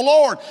saw the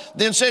Lord.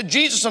 Then said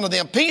Jesus unto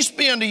them, Peace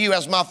be unto you,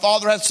 as my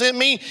Father hath sent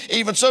me,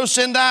 even so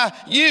send I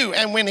you.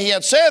 And when he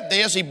had said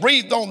this, he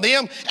breathed on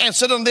them and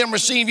said unto them,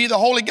 Receive ye the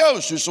Holy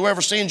Ghost. Whosoever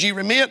sins ye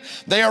remit,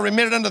 they are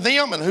remitted unto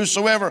them. And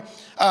whosoever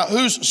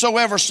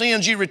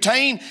sins ye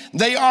retain,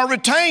 they are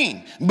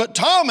retained. But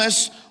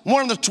Thomas,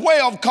 one of the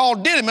 12,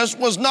 called Didymus,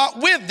 was not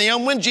with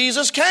them when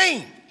Jesus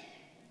came.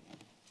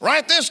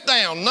 Write this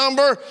down.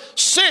 Number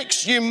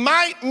 6, you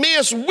might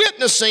miss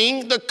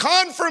witnessing the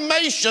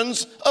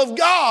confirmations of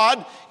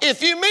God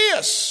if you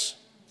miss.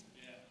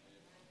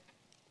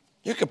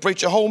 You could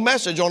preach a whole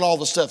message on all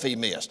the stuff he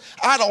missed.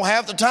 I don't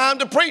have the time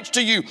to preach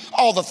to you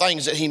all the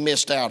things that he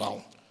missed out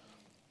on.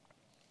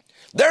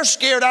 They're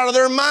scared out of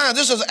their minds.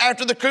 This is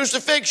after the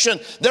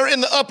crucifixion. They're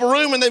in the upper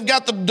room and they've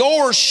got the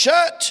doors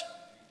shut.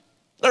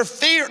 They're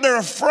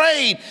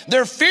afraid.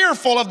 They're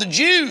fearful of the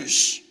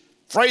Jews.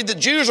 Afraid that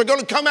Jews are going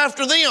to come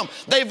after them.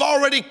 They've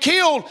already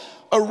killed,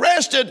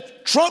 arrested,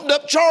 trumped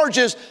up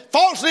charges,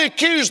 falsely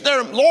accused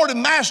their Lord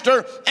and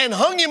Master, and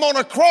hung him on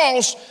a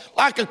cross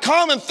like a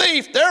common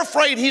thief. They're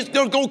afraid he's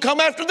going to come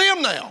after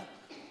them now.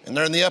 And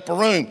they're in the upper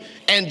room.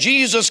 And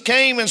Jesus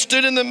came and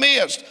stood in the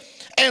midst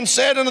and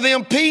said unto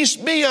them, Peace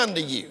be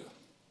unto you.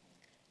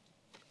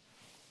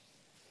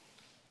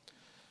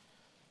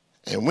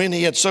 And when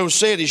he had so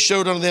said, he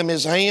showed unto them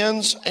his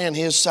hands and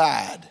his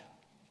side.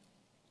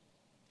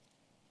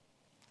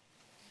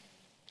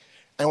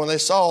 And when they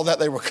saw that,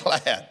 they were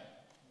glad.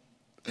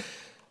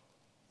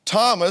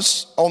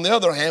 Thomas, on the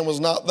other hand, was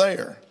not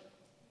there.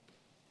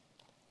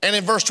 And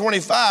in verse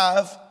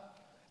 25,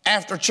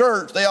 after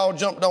church, they all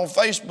jumped on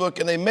Facebook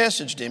and they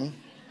messaged him.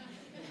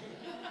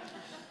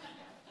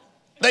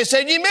 They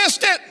said, You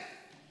missed it.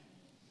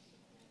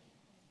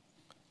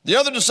 The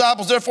other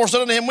disciples therefore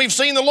said unto him, We've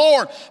seen the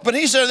Lord. But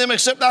he said to them,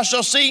 Except I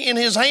shall see in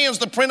his hands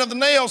the print of the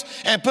nails,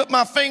 and put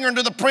my finger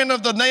into the print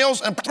of the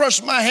nails, and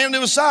thrust my hand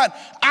into his side,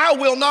 I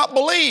will not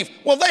believe.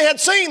 Well, they had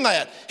seen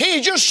that. He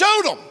just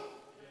showed them.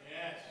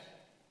 Yes.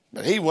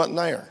 But he wasn't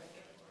there.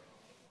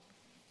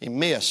 He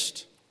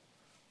missed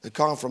the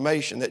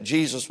confirmation that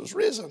Jesus was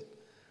risen.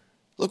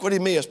 Look what he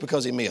missed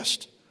because he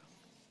missed.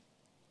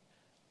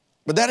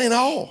 But that ain't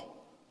all.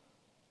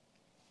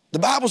 The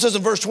Bible says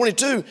in verse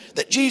 22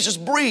 that Jesus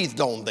breathed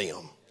on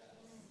them.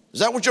 Is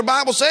that what your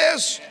Bible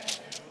says?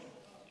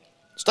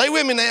 Stay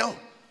with me now.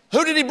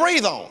 Who did he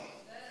breathe on?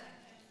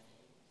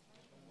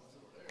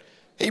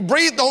 He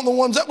breathed on the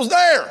ones that was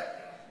there.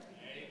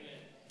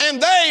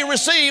 And they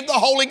received the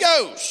Holy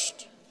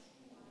Ghost.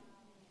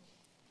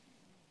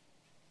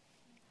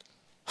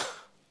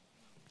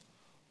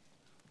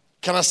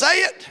 Can I say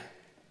it?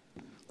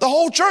 The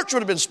whole church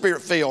would have been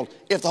Spirit-filled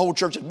if the whole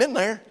church had been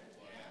there.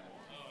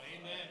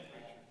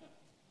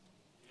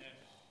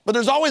 But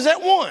there's always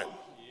that one.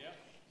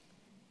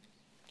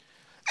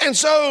 And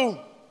so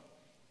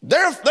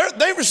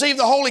they've received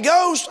the Holy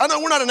Ghost. I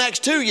know we're not in Acts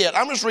 2 yet.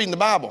 I'm just reading the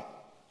Bible.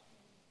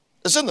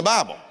 It's in the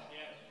Bible.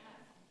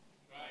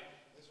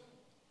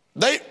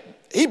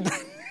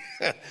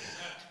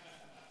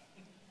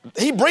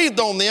 He breathed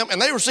on them and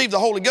they received the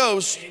Holy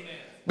Ghost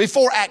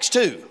before Acts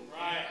 2.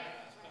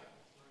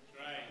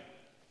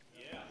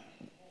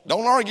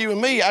 Don't argue with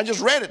me. I just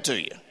read it to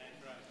you.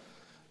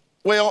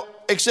 Well,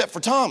 except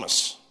for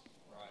Thomas.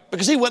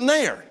 Because he wasn't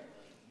there.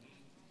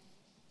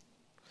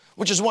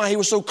 Which is why he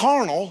was so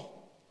carnal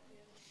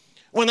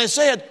when they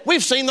said,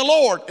 We've seen the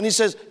Lord. And he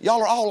says,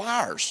 Y'all are all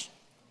liars.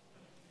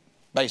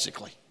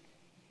 Basically.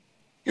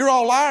 You're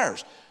all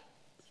liars.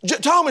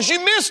 Thomas, you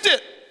missed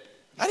it.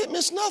 I didn't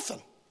miss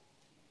nothing.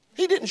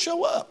 He didn't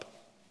show up.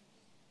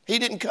 He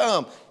didn't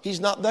come. He's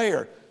not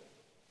there.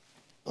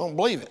 I don't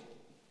believe it.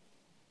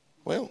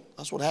 Well,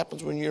 that's what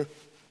happens when you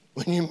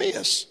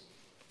miss.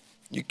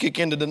 You kick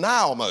into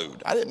denial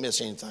mode. I didn't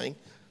miss anything.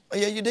 Oh,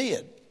 yeah, you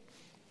did.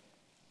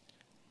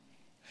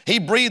 He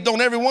breathed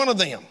on every one of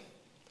them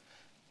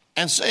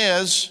and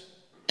says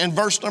in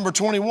verse number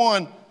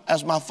 21,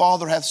 As my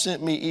Father hath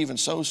sent me, even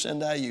so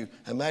send I you.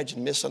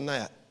 Imagine missing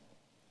that.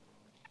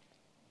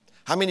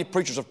 How many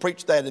preachers have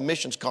preached that in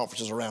missions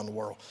conferences around the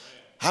world?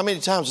 How many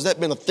times has that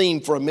been a theme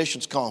for a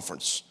missions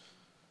conference?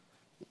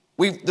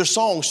 Their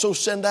song, So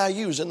Send I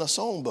You, is in the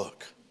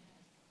songbook.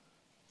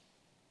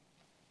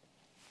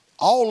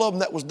 All of them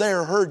that was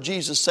there heard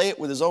Jesus say it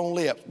with his own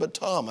lips. But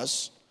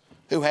Thomas,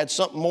 who had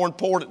something more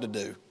important to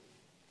do,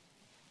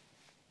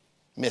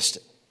 missed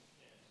it.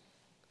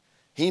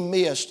 He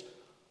missed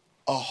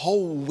a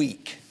whole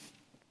week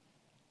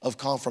of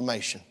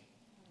confirmation.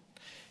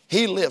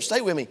 He lived,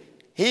 stay with me,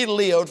 he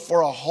lived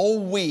for a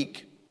whole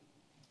week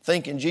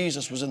thinking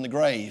Jesus was in the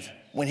grave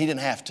when he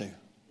didn't have to.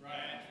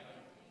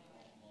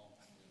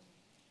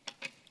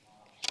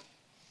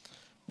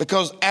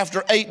 Because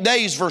after 8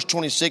 days, verse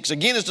 26,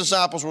 again his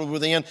disciples were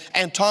within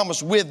and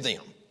Thomas with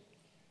them.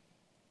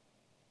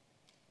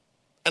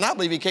 And I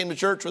believe he came to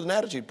church with an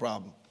attitude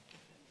problem.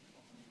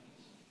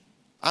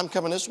 I'm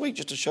coming this week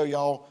just to show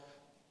y'all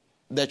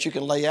that you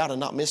can lay out and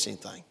not miss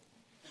anything.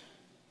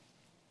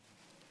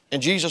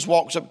 And Jesus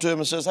walks up to him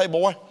and says, "Hey,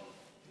 boy,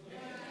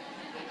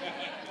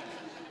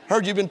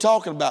 heard you've been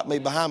talking about me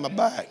behind my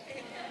back.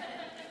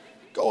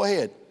 Go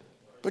ahead.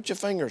 Put your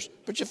fingers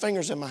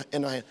in my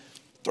hand.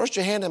 Thrust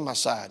your hand in my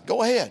side.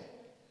 Go ahead."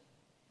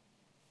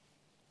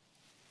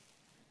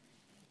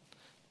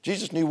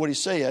 Jesus knew what he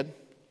said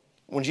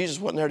when Jesus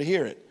wasn't there to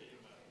hear it.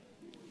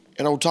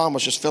 And old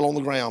Thomas just fell on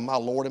the ground. My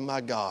Lord and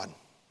my God.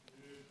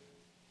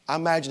 I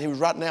imagine he was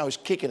right now, he's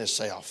kicking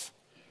himself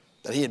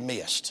that he had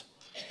missed.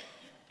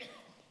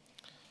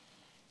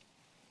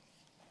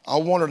 I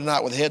wonder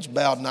tonight with heads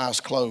bowed and eyes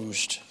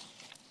closed,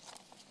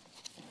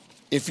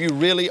 if you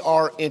really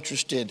are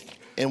interested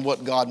in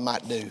what God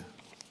might do,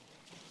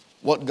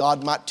 what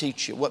God might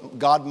teach you, what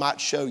God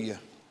might show you,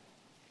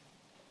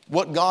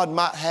 what God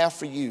might have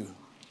for you.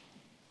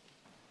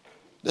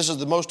 This is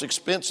one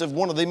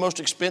of the most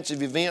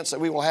expensive events that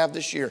we will have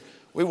this year.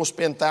 We will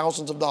spend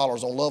thousands of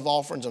dollars on love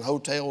offerings and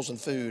hotels and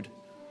food.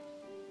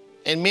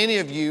 And many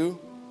of you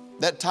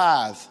that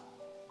tithe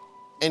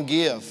and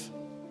give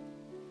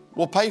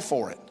will pay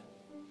for it.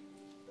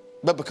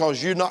 But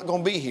because you're not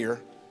going to be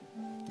here,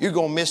 you're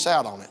going to miss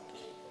out on it.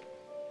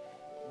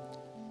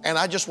 And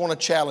I just want to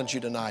challenge you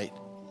tonight.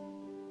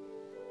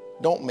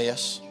 Don't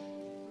miss.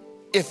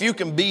 If you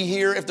can be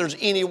here, if there's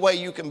any way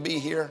you can be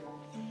here,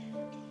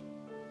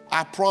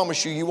 I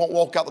promise you, you won't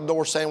walk out the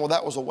door saying, "Well,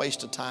 that was a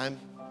waste of time.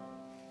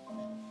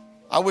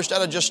 I wish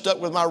I'd have just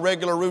stuck with my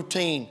regular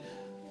routine.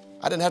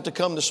 I didn't have to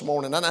come this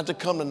morning. I didn't have to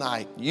come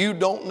tonight." You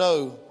don't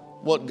know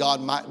what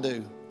God might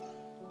do.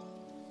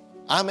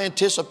 I'm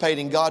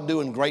anticipating God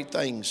doing great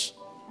things.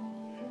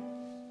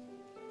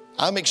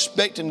 I'm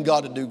expecting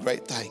God to do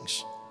great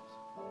things.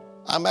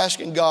 I'm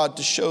asking God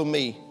to show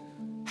me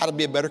how to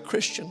be a better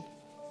Christian,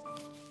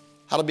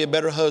 how to be a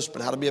better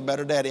husband, how to be a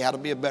better daddy, how to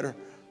be a better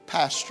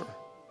pastor.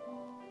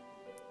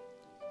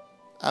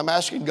 I'm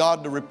asking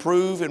God to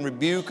reprove and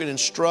rebuke and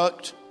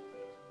instruct.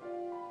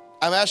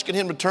 I'm asking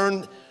him to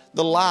turn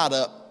the light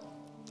up,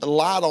 the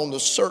light on, the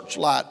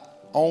searchlight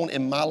on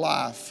in my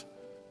life,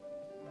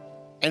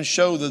 and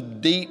show the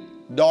deep,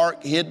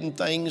 dark, hidden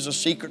things, the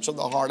secrets of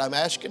the heart. I'm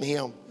asking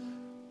him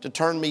to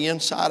turn me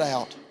inside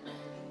out.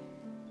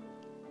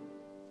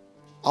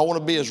 I want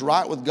to be as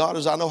right with God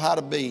as I know how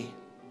to be.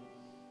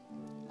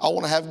 I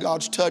want to have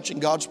God's touch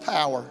and God's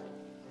power.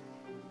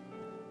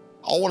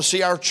 I want to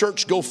see our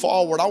church go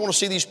forward. I want to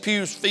see these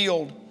pews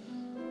filled.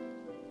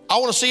 I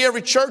want to see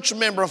every church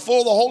member full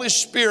of the Holy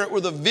Spirit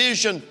with a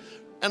vision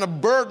and a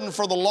burden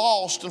for the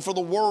lost and for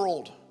the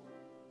world.